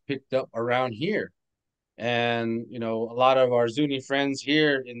has picked up around here, and a lot of our Zuni friends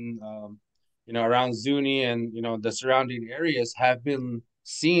here in around Zuni and the surrounding areas have been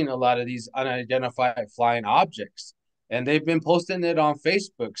seeing a lot of these unidentified flying objects, and they've been posting it on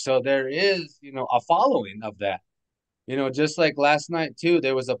Facebook. So there is a following of that. Just like last night too,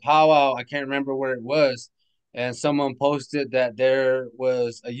 there was a powwow. I can't remember where it was, and someone posted that there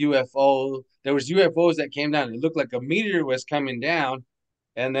was a UFO. There was UFOs that came down. It looked like a meteor was coming down,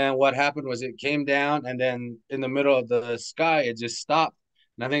 and then what happened was it came down, and then in the middle of the sky, it just stopped.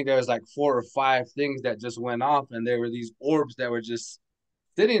 And I think there was like 4 or 5 things that just went off, and there were these orbs that were just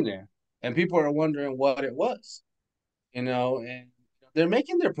sitting there, and people are wondering what it was, and they're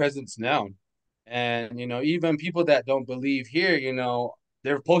making their presence known. And even people that don't believe here,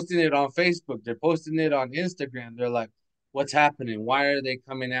 they're posting it on Facebook, they're posting it on Instagram. They're like, what's happening? Why are they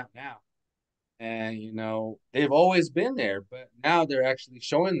coming out now? And they've always been there, but now they're actually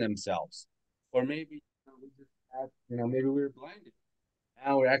showing themselves. Or maybe we just have, maybe we were blinded.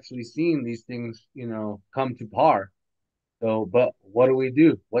 Now we're actually seeing these things, come to par. So, but what do we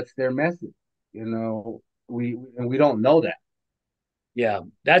do? What's their message? We don't know that. yeah,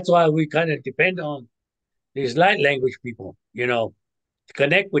 that's why we kind of depend on these light language people, to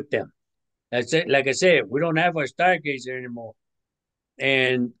connect with them. That's it. Like I said, we don't have our stargazer anymore,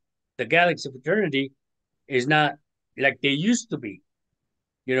 and the galaxy fraternity is not like they used to be.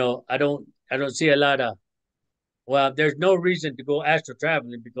 I don't see a lot of. Well, there's no reason to go astral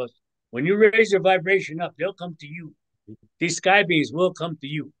traveling because when you raise your vibration up, they'll come to you. These sky beings will come to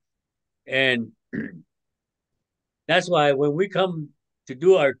you, and that's why when we come to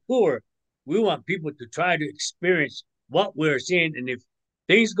do our tour, we want people to try to experience what we're seeing, and if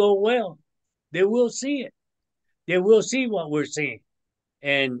things go well, they will see it. They will see what we're seeing.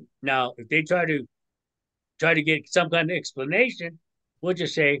 And now, if they try to get some kind of explanation, we'll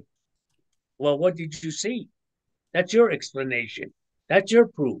just say, "Well, what did you see? That's your explanation. That's your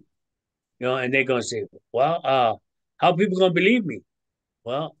proof." And they're gonna say, "Well, how people gonna believe me?"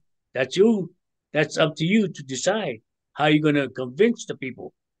 Well, that's you. That's up to you to decide how you're gonna convince the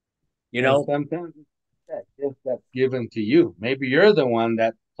people. You And know, sometimes it's that gift that's given to you. Maybe you're the one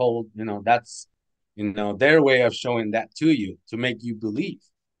that told, that's, their way of showing that to you to make you believe,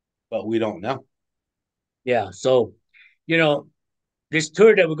 but we don't know. yeah. So, you know, this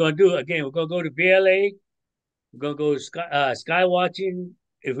tour that we're gonna do again, we're gonna go to BLA. We're gonna go sky watching.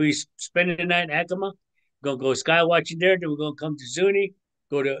 If we spend the night in Acoma, we're gonna go sky watching there. Then we're gonna come to Zuni,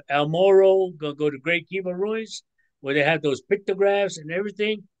 go to El Moro, gonna go to Great Kiva Ruins, where they have those pictographs and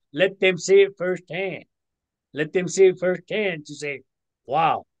everything. Let them see it firsthand. Let them see it firsthand to say,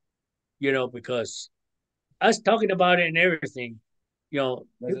 "Wow," because us talking about it and everything, Doesn't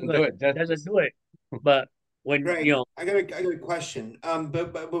people do it doesn't justice. do it. But when Greg, I got a question.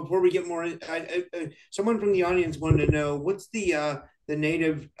 But before we get more, someone from the audience wanted to know what's the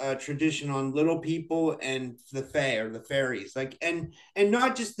native tradition on little people and the fae or the fairies, like, and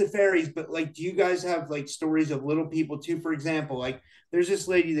not just the fairies, but like, do you guys have like stories of little people too? For example, like, there's this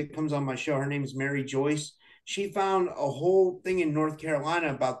lady that comes on my show. Her name is Mary Joyce. She found a whole thing in North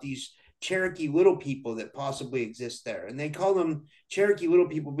Carolina about these Cherokee little people that possibly exist there, and they call them Cherokee little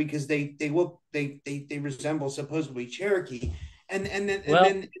people because they resemble supposedly Cherokee, well, and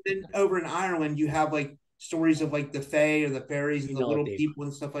then over in Ireland you have like stories of like the Fae or the fairies and the little Dave. people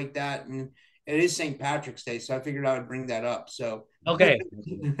and stuff like that, and it is St. Patrick's Day, so I figured I would bring that up. So Okay,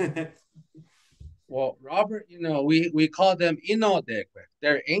 Well, Robert, we call them Inodekwe.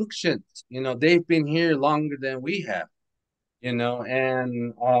 They're ancient. They've been here longer than we have. And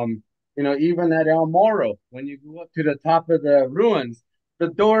even at El Moro, when you go up to the top of the ruins, the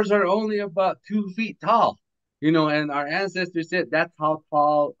doors are only about 2 feet tall. And our ancestors said that's how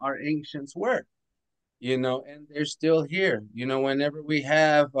tall our ancients were. And they're still here. Whenever we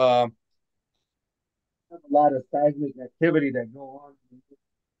have a lot of seismic activity that go on,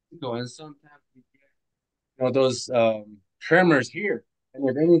 and sometimes we get those tremors here. And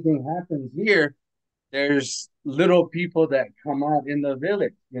if anything happens here, there's little people that come out in the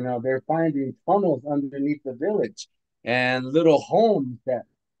village. They're finding tunnels underneath the village and little homes that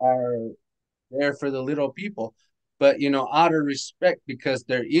are there for the little people. But out of respect, because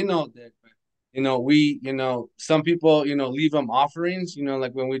they're some people, leave them offerings,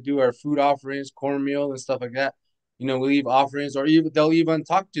 like when we do our food offerings, cornmeal and stuff like that, we leave offerings, or even they'll even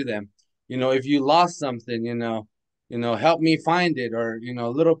talk to them. If you lost something, help me find it, or,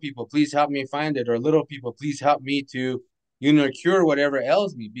 little people, please help me find it, or little people, please help me to, cure whatever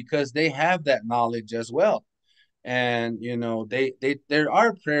ails me, because they have that knowledge as well. And, there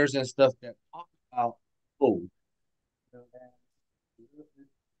are prayers and stuff that talk about, oh,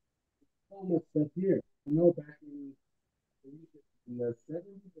 so much stuff here. Back in the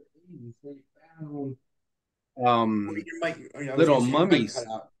 70s or 80s, they found Your mic, I was little gonna say your mic cut mummies.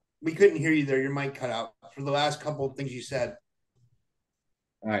 out. We couldn't hear you there. Your mic cut out for the last couple of things you said.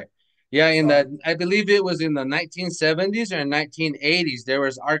 All right. Yeah, Sorry. I believe it was in the 1970s or 1980s, there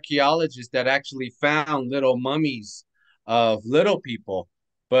was archaeologists that actually found little mummies of little people.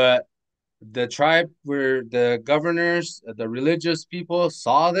 But the tribe where the governors, the religious people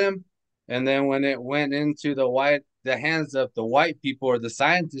saw them, and then when it went into the hands of the white people or the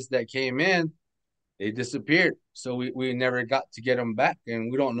scientists that came in, they disappeared. So we never got to get them back, and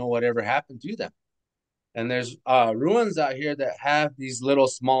we don't know whatever happened to them. And there's ruins out here that have these little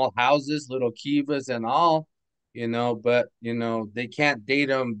small houses, little kivas and all, but they can't date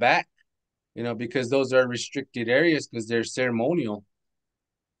them back, because those are restricted areas because they're ceremonial.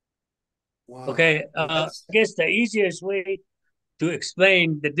 Wow. Okay, Well, I that's guess the easiest way to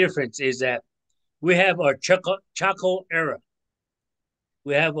explain the difference is that we have our Chaco era,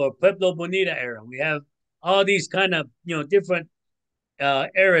 we have our Pueblo Bonita era, we have all these kind of different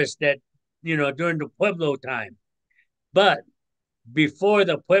eras that during the Pueblo time. But before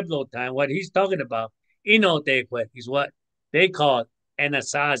the Pueblo time, what he's talking about, Inoteque, is what they call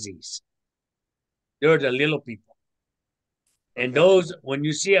Anasazis. They're the little people. And okay. those, when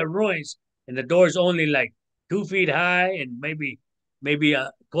you see a ruins and the door's only like 2 feet high and maybe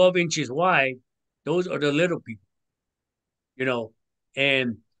 12 inches wide, those are the little people, you know.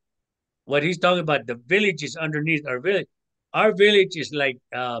 And what he's talking about, the villages underneath our village. Our village is like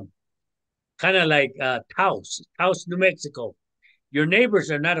kind of like Taos, New Mexico. Your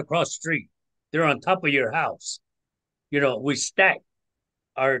neighbors are not across the street; they're on top of your house. We stack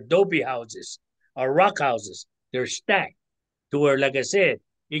our adobe houses, our rock houses. They're stacked to where, like I said,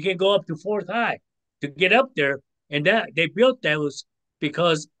 you can go up to fourth high to get up there. And that they built those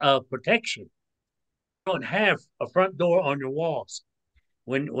because of protection. You don't have a front door on your walls.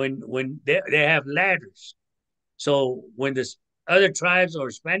 When they have ladders. So when the other tribes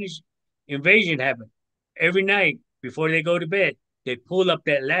or Spanish invasion happened, every night before they go to bed, they pull up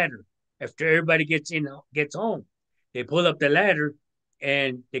that ladder. After everybody gets home, they pull up the ladder,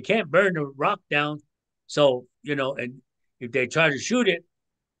 and they can't burn the rock down. So and if they try to shoot it,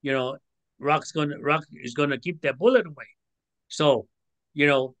 you know, rock is gonna keep that bullet away. So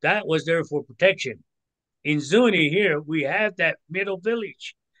that was there for protection. In Zuni here, we have that middle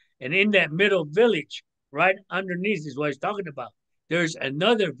village. And in that middle village, right underneath is what he's talking about. There's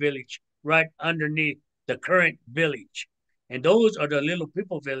another village right underneath the current village. And those are the little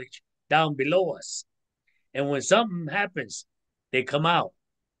people village down below us. And when something happens, they come out.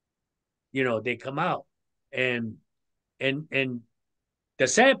 They come out. And and the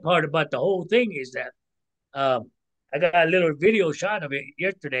sad part about the whole thing is that I got a little video shot of it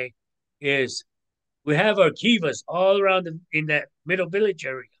yesterday. Is we have our kivas all around in that middle village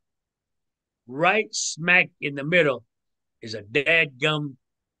area. Right smack in the middle is a dadgum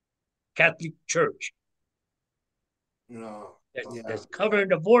Catholic church No. that's Yeah. covering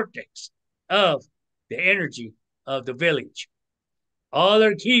the vortex of the energy of the village. All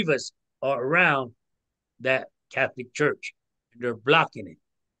their kivas are around that Catholic church. And they're blocking it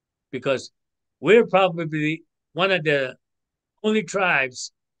because we're probably one of the only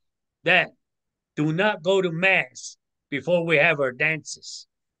tribes that do not go to mass before we have our dances.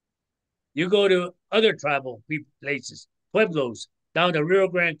 You go to other tribal places, pueblos down the Rio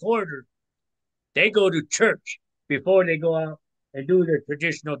Grande corridor, they go to church before they go out and do their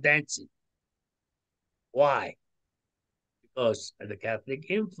traditional dancing. Why? Because of the Catholic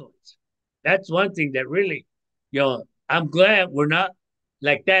influence. That's one thing that really, I'm glad we're not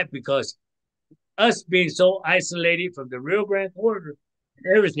like that, because us being so isolated from the Rio Grande corridor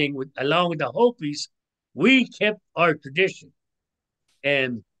and everything, along with the Hopis, we kept our tradition.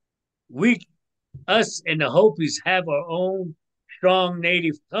 And we us and the Hopis have our own strong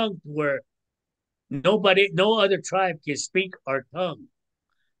native tongue where no other tribe can speak our tongue.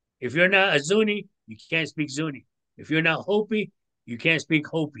 If you're not a Zuni, you can't speak Zuni. If you're not Hopi, you can't speak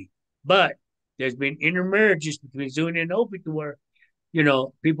Hopi. But there's been intermarriages between Zuni and Hopi to where,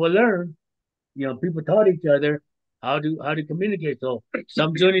 people learn, people taught each other, how to communicate. So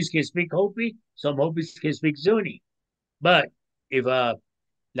some Zunis can speak Hopi, some Hopis can speak Zuni. But if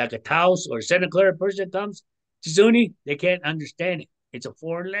like a Taos or Santa Clara person comes to Zuni, they can't understand it. It's a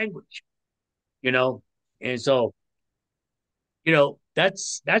foreign language, you know. And so,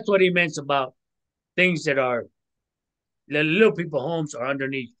 that's what he meant about things that are the little people homes are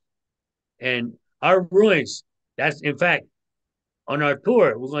underneath. And our ruins, that's in fact on our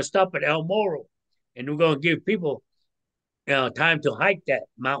tour, we're gonna stop at El Moro and we're gonna give people time to hike that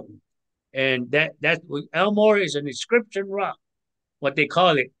mountain. And that's El Moro is an inscription rock, what they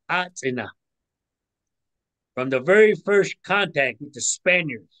call it, Atsina. From the very first contact with the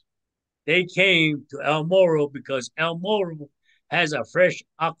Spaniards, they came to El Moro because El Moro has a fresh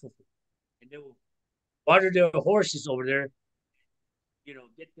aquifer. And they will water their horses over there,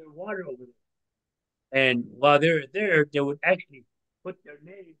 get their water over there. And while they're there, they would actually put their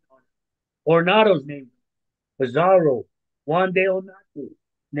names on it. Ornado's name, Pizarro, Juan de Onato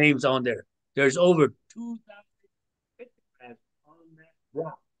names on there. There's over 2,000 pictographs on that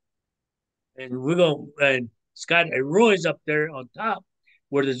rock. And it's got ruins up there on top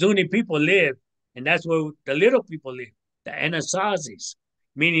where the Zuni people live, and that's where the little people live, the Anasazis,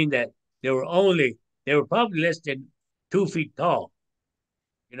 meaning that they were probably less than 2 feet tall,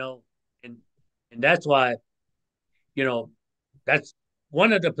 you know, and and that's why, you know, that's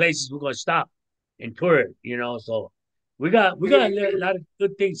one of the places we're gonna stop and tour it. So we got a lot of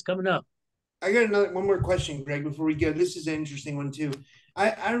good things coming up. I got one more question, Greg, before we go. This is an interesting one too.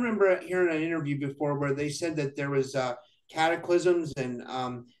 I remember hearing an interview before where they said that there was cataclysms and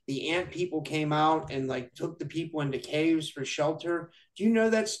the ant people came out and like took the people into caves for shelter. Do you know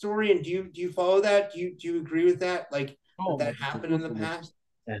that story? And do you follow that? Do you agree with that? Like that happened in the past?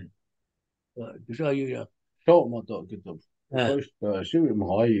 And show you. شو ما كتب شو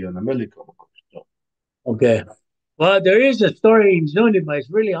هاي أنا ملكة Okay. Well, there is a story in Zuni, but it's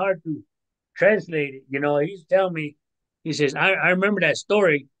really hard to translate it. He's telling me, he says, I remember that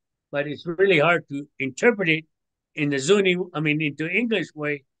story, but it's really hard to interpret it in the Zuni, into English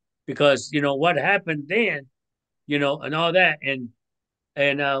way, because, what happened then, and all that. And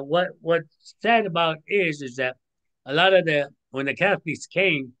what's sad about is that a lot of when the Catholics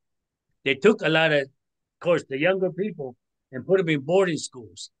came, they took a lot of course, the younger people and put them in boarding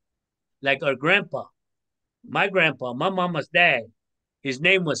schools, like our grandpa. My grandpa, my mama's dad, his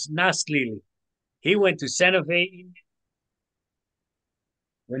name was Naslili. He went to Santa Fe.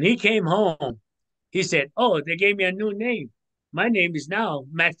 When he came home, he said, "Oh, they gave me a new name. My name is now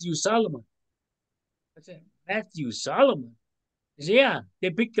Matthew Solomon." I said, "Matthew Solomon?" He said, "Yeah,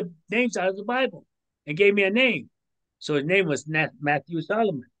 they picked the names out of the Bible and gave me a name." So his name was Matthew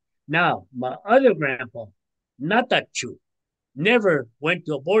Solomon. Now, my other grandpa, Natachu, never went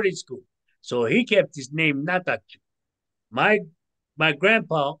to a boarding school. So he kept his name Natachu. My my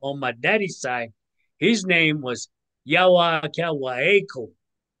grandpa on my daddy's side, his name was Yawakia Waeko.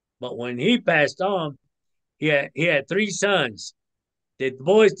 But when he passed on, he had three sons. The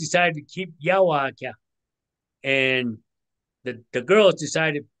boys decided to keep Yawakia, and the girls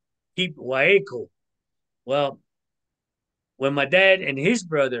decided to keep Waeko. Well, when my dad and his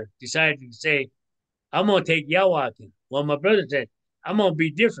brother decided to say, "I'm gonna take Yawakia," well, my brother said, "I'm gonna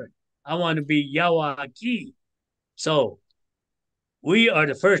be different. I want to be Yawaki." So we are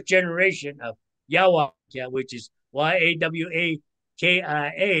the first generation of Yawakia, which is Yawakia,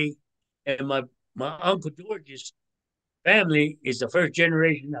 and my uncle George's family is the first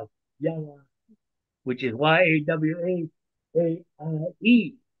generation of Yawa, which is Yawakie.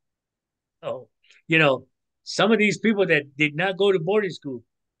 So, some of these people that did not go to boarding school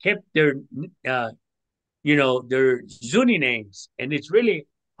kept uh, their Zuni names, and it's really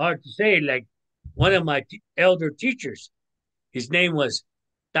hard to say. Like one of my elder teachers, his name was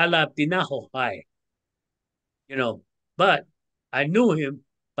Talaptinahohai, but I knew him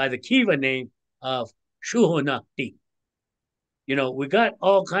by the Kiva name of Shuhonapti. We got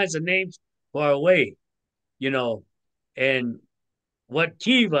all kinds of names for our way, and what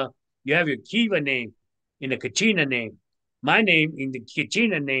Kiva, you have your Kiva name in the Kachina name. My name in the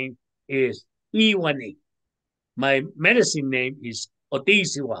Kachina name is Iwani. My medicine name is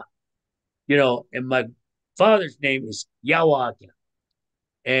Otisiwa, and my father's name is Yawakia.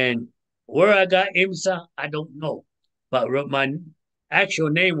 And where I got Imsa, I don't know. But my actual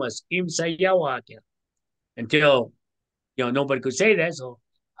name was Imsa Yawakia until, nobody could say that. So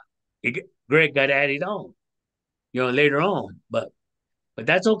Greg got added on, later on. But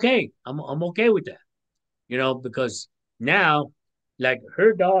that's okay. I'm okay with that, because now, like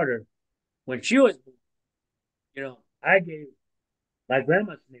her daughter, when she was, I gave my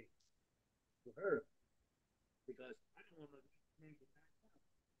grandma's name to her because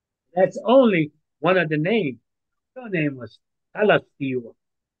That's only one of the names. Her name was Kalil,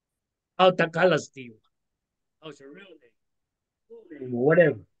 Alta Kalil. That was her real name, full name, or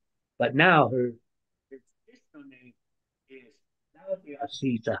whatever. But now her traditional name is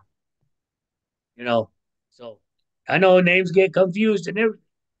Yawakia. You know, so I know names get confused and everything.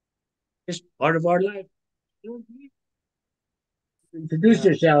 It's part of our life. You introduce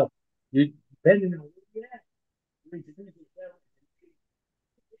Yeah. yourself. You depending on where you're at, you introduce yourself.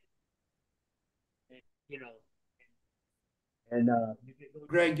 And, you know, and you can go.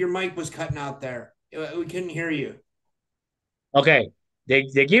 Greg, your mic was cutting out there. We couldn't hear you. Okay, they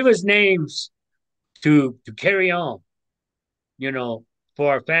give us names to carry on. You know,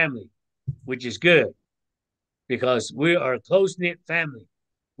 for our family, which is good because we are a close knit family.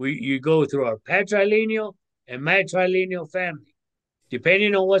 You go through our patrilineal and matrilineal family.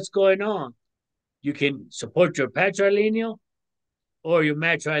 Depending on what's going on, you can support your patrilineal or your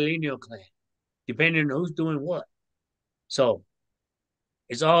matrilineal clan, depending on who's doing what. So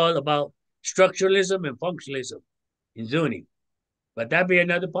it's all about structuralism and functionalism in Zuni. But that'd be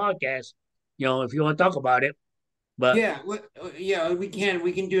another podcast, if you want to talk about it. But Yeah, yeah, we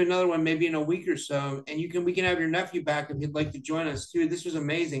can do another one maybe in a week or so, and we can have your nephew back if you'd like to join us too. This was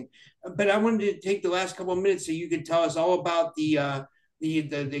amazing, but I wanted to take the last couple of minutes so you could tell us all about the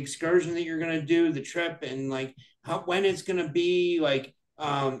excursion that you're gonna do, the trip, and like when it's gonna be, like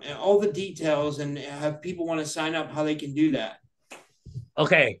and all the details, and have people want to sign up, how they can do that.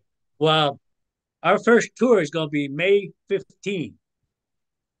 okay, well, our first tour is going to be May 15th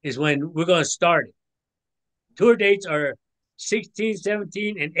is when we're going to start it. Tour dates are 16,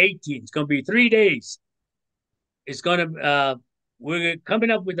 17, and 18. It's going to be 3 days. It's going to, we're coming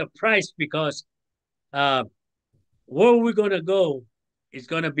up with a price because uh, where we're going to go is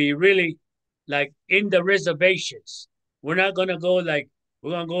going to be really like in the reservations. We're not going to go like,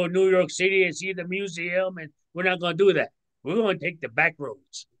 we're going to go to New York City and see the museum, and we're not going to do that. We're going to take the back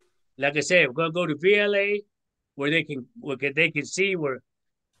roads. Like I said, we're going to go to VLA where they can see where,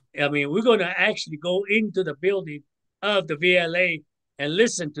 I mean, we're going to actually go into the building of the VLA and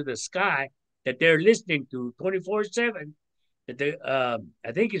listen to the sky that they're listening to 24/7. That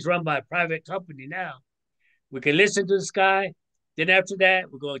I think it's run by a private company now. We can listen to the sky. Then after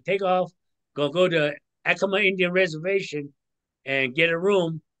that, we're going to take off, going to go to Acoma Indian Reservation and get a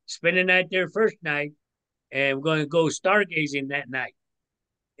room, spend the night there first night, and we're going to go stargazing that night.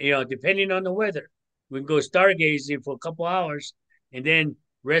 Depending on the weather, we can go stargazing for a couple hours and then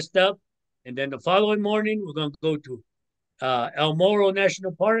rest up. And then the following morning, we're going to go to El Moro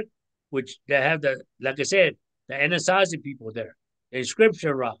National Park, which they have like I said, the Anasazi people there, the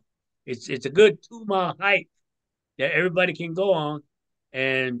inscription rock. It's a good 2 mile hike that everybody can go on.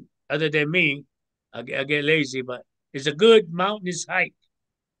 And other than me, I get lazy, but it's a good mountainous hike.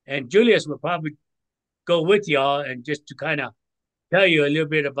 And Julius will probably go with y'all and just to kind of tell you a little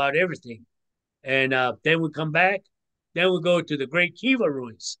bit about everything. And then we come back. Then we go to the Great Kiva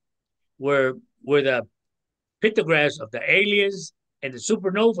ruins, where the pictographs of the aliens and the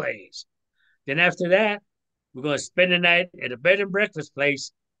supernova is. Then after that, we're going to spend the night at a bed and breakfast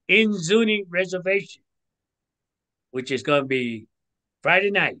place in Zuni Reservation, which is going to be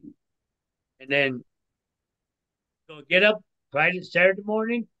Friday night. And then we're going to get up Saturday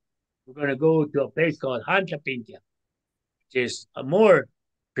morning. We're going to go to a place called Hantapintia, which is a more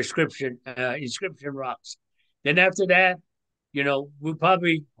inscription rocks. Then after that, we'll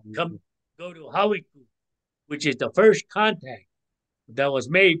probably go to Hawiku, which is the first contact that was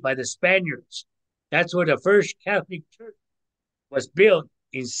made by the Spaniards. That's where the first Catholic Church was built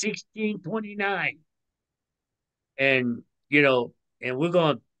in 1629. And, and we're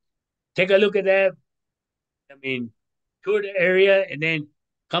going to take a look at that. I mean, tour the area and then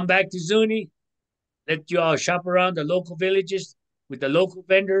come back to Zuni, let you all shop around the local villages with the local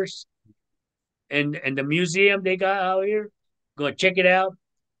vendors and the museum they got out here. Go check it out.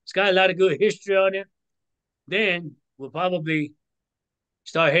 It's got a lot of good history on it. Then we'll probably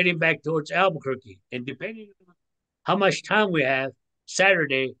start heading back towards Albuquerque. And depending on how much time we have,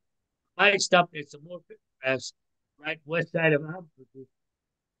 Saturday, I might stop at some more photographs right west side of Albuquerque.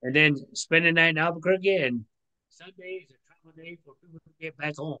 And then spend the night in Albuquerque. And Sunday is a travel day for people to get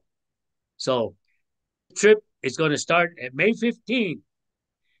back home. So the trip is going to start at May 15th.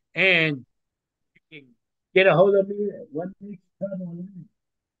 And you can get a hold of me at 1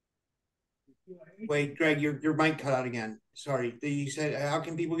 Wait, Greg, your mic cut out again. Sorry. You said, how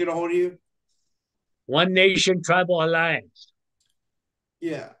can people get a hold of you? One Nation Tribal Alliance.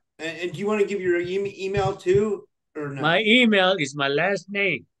 Yeah. And do you want to give your email too, or no? My email is my last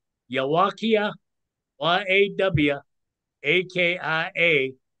name, Yawakia, Yawakia,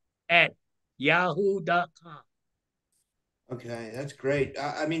 at yahoo.com. Okay, that's great.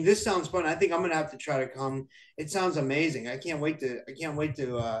 I mean, this sounds fun. I think I'm gonna have to try to come. It sounds amazing. I can't wait to.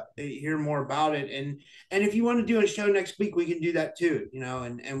 Hear more about it. And if you want to do a show next week, we can do that too.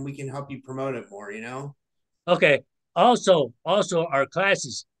 And we can help you promote it more. Okay. Also our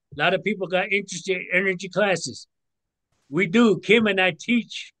classes. A lot of people got interested in energy classes. We do. Kim and I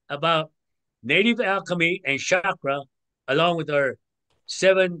teach about native alchemy and chakra, along with our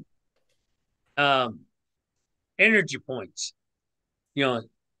 7 um, energy points. You know,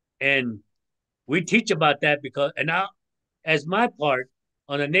 and we teach about that because, and now, as my part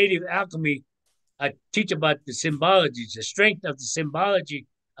on the native alchemy, I teach about the symbology, the strength of the symbology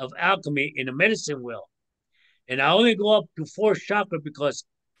of alchemy in the medicine wheel. And I only go up to 4 chakra because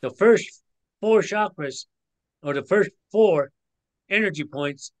the first 4 chakras, or the first 4 energy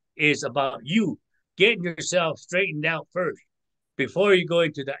points, is about you getting yourself straightened out first before you go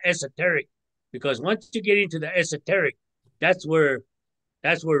into the esoteric. Because once you get into the esoteric, that's where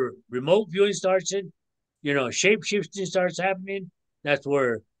remote viewing starts in, shape shifting starts happening. That's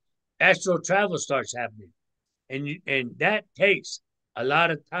where astral travel starts happening. And that takes a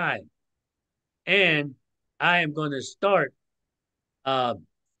lot of time. And I am going to start uh,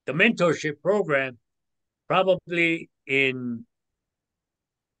 the mentorship program probably in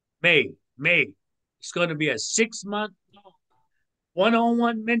May. May. It's going to be a 6-month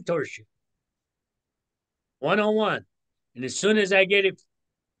one-on-one mentorship. One-on-one. And as soon as I get it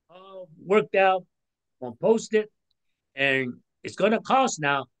all worked out, I'm going to post it. And it's going to cost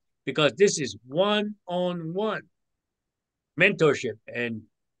now because this is one-on-one mentorship. And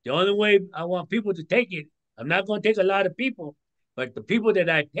the only way I want people to take it, I'm not going to take a lot of people, but the people that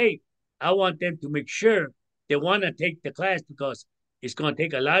I take, I want them to make sure they want to take the class because it's going to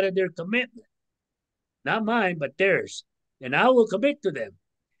take a lot of their commitment. Not mine, but theirs. And I will commit to them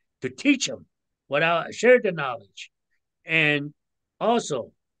to teach them what I share the knowledge. And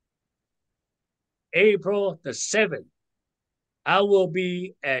also, April the 7th, I will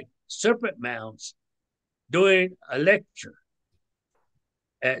be at Serpent Mounds doing a lecture.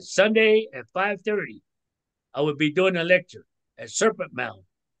 At Sunday at 5:30, I will be doing a lecture at Serpent Mound.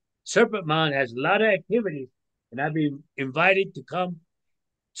 Serpent Mound has a lot of activities, and I've been invited to come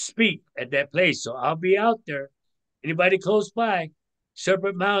speak at that place. So I'll be out there. Anybody close by,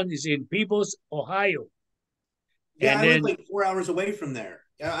 Serpent Mound is in Peebles, Ohio. Yeah, And I live then, like 4 hours away from there.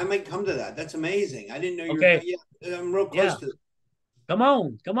 Yeah, I might come to that. That's amazing. I didn't know you were. okay, Yeah, I'm real yeah, close to. come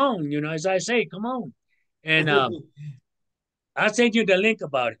on, come on. As I say, come on. And I'll send you the link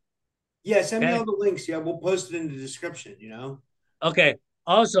about it. Yeah, send me Okay. all the links. Yeah, we'll post it in the description. Okay.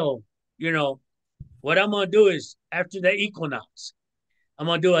 Also, what I'm going to do is after the equinox, I'm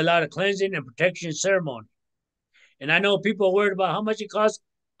going to do a lot of cleansing and protection ceremony. And I know people are worried about how much it costs.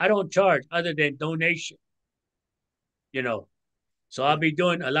 I don't charge other than donation, you know. So I'll be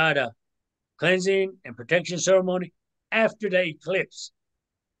doing a lot of cleansing and protection ceremony after the eclipse.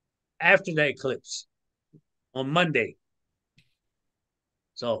 After the eclipse on Monday.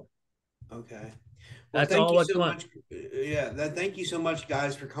 So Okay. Well, that's thank all you what's so going. much. Thank you so much,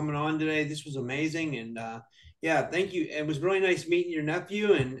 guys, for coming on today. This was amazing, and yeah, thank you. It was really nice meeting your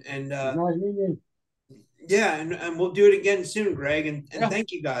nephew, and It's nice meeting you. yeah, and we'll do it again soon, Greg. And Yeah.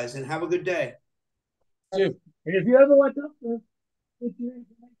 thank you guys, and have a good day. And if you ever want to,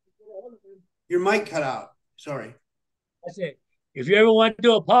 Your mic cut out. Sorry. that's it. If you ever want to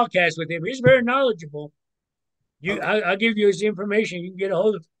do a podcast with him, he's very knowledgeable. Okay. I'll give you his information. You can get a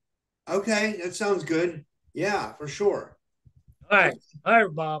hold of him. Okay, that sounds good. Yeah, for sure. All right. All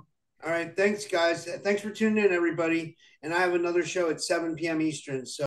right, Bob. All right. Thanks, guys. Thanks for tuning in, everybody. And I have another show at 7 p.m. Eastern. So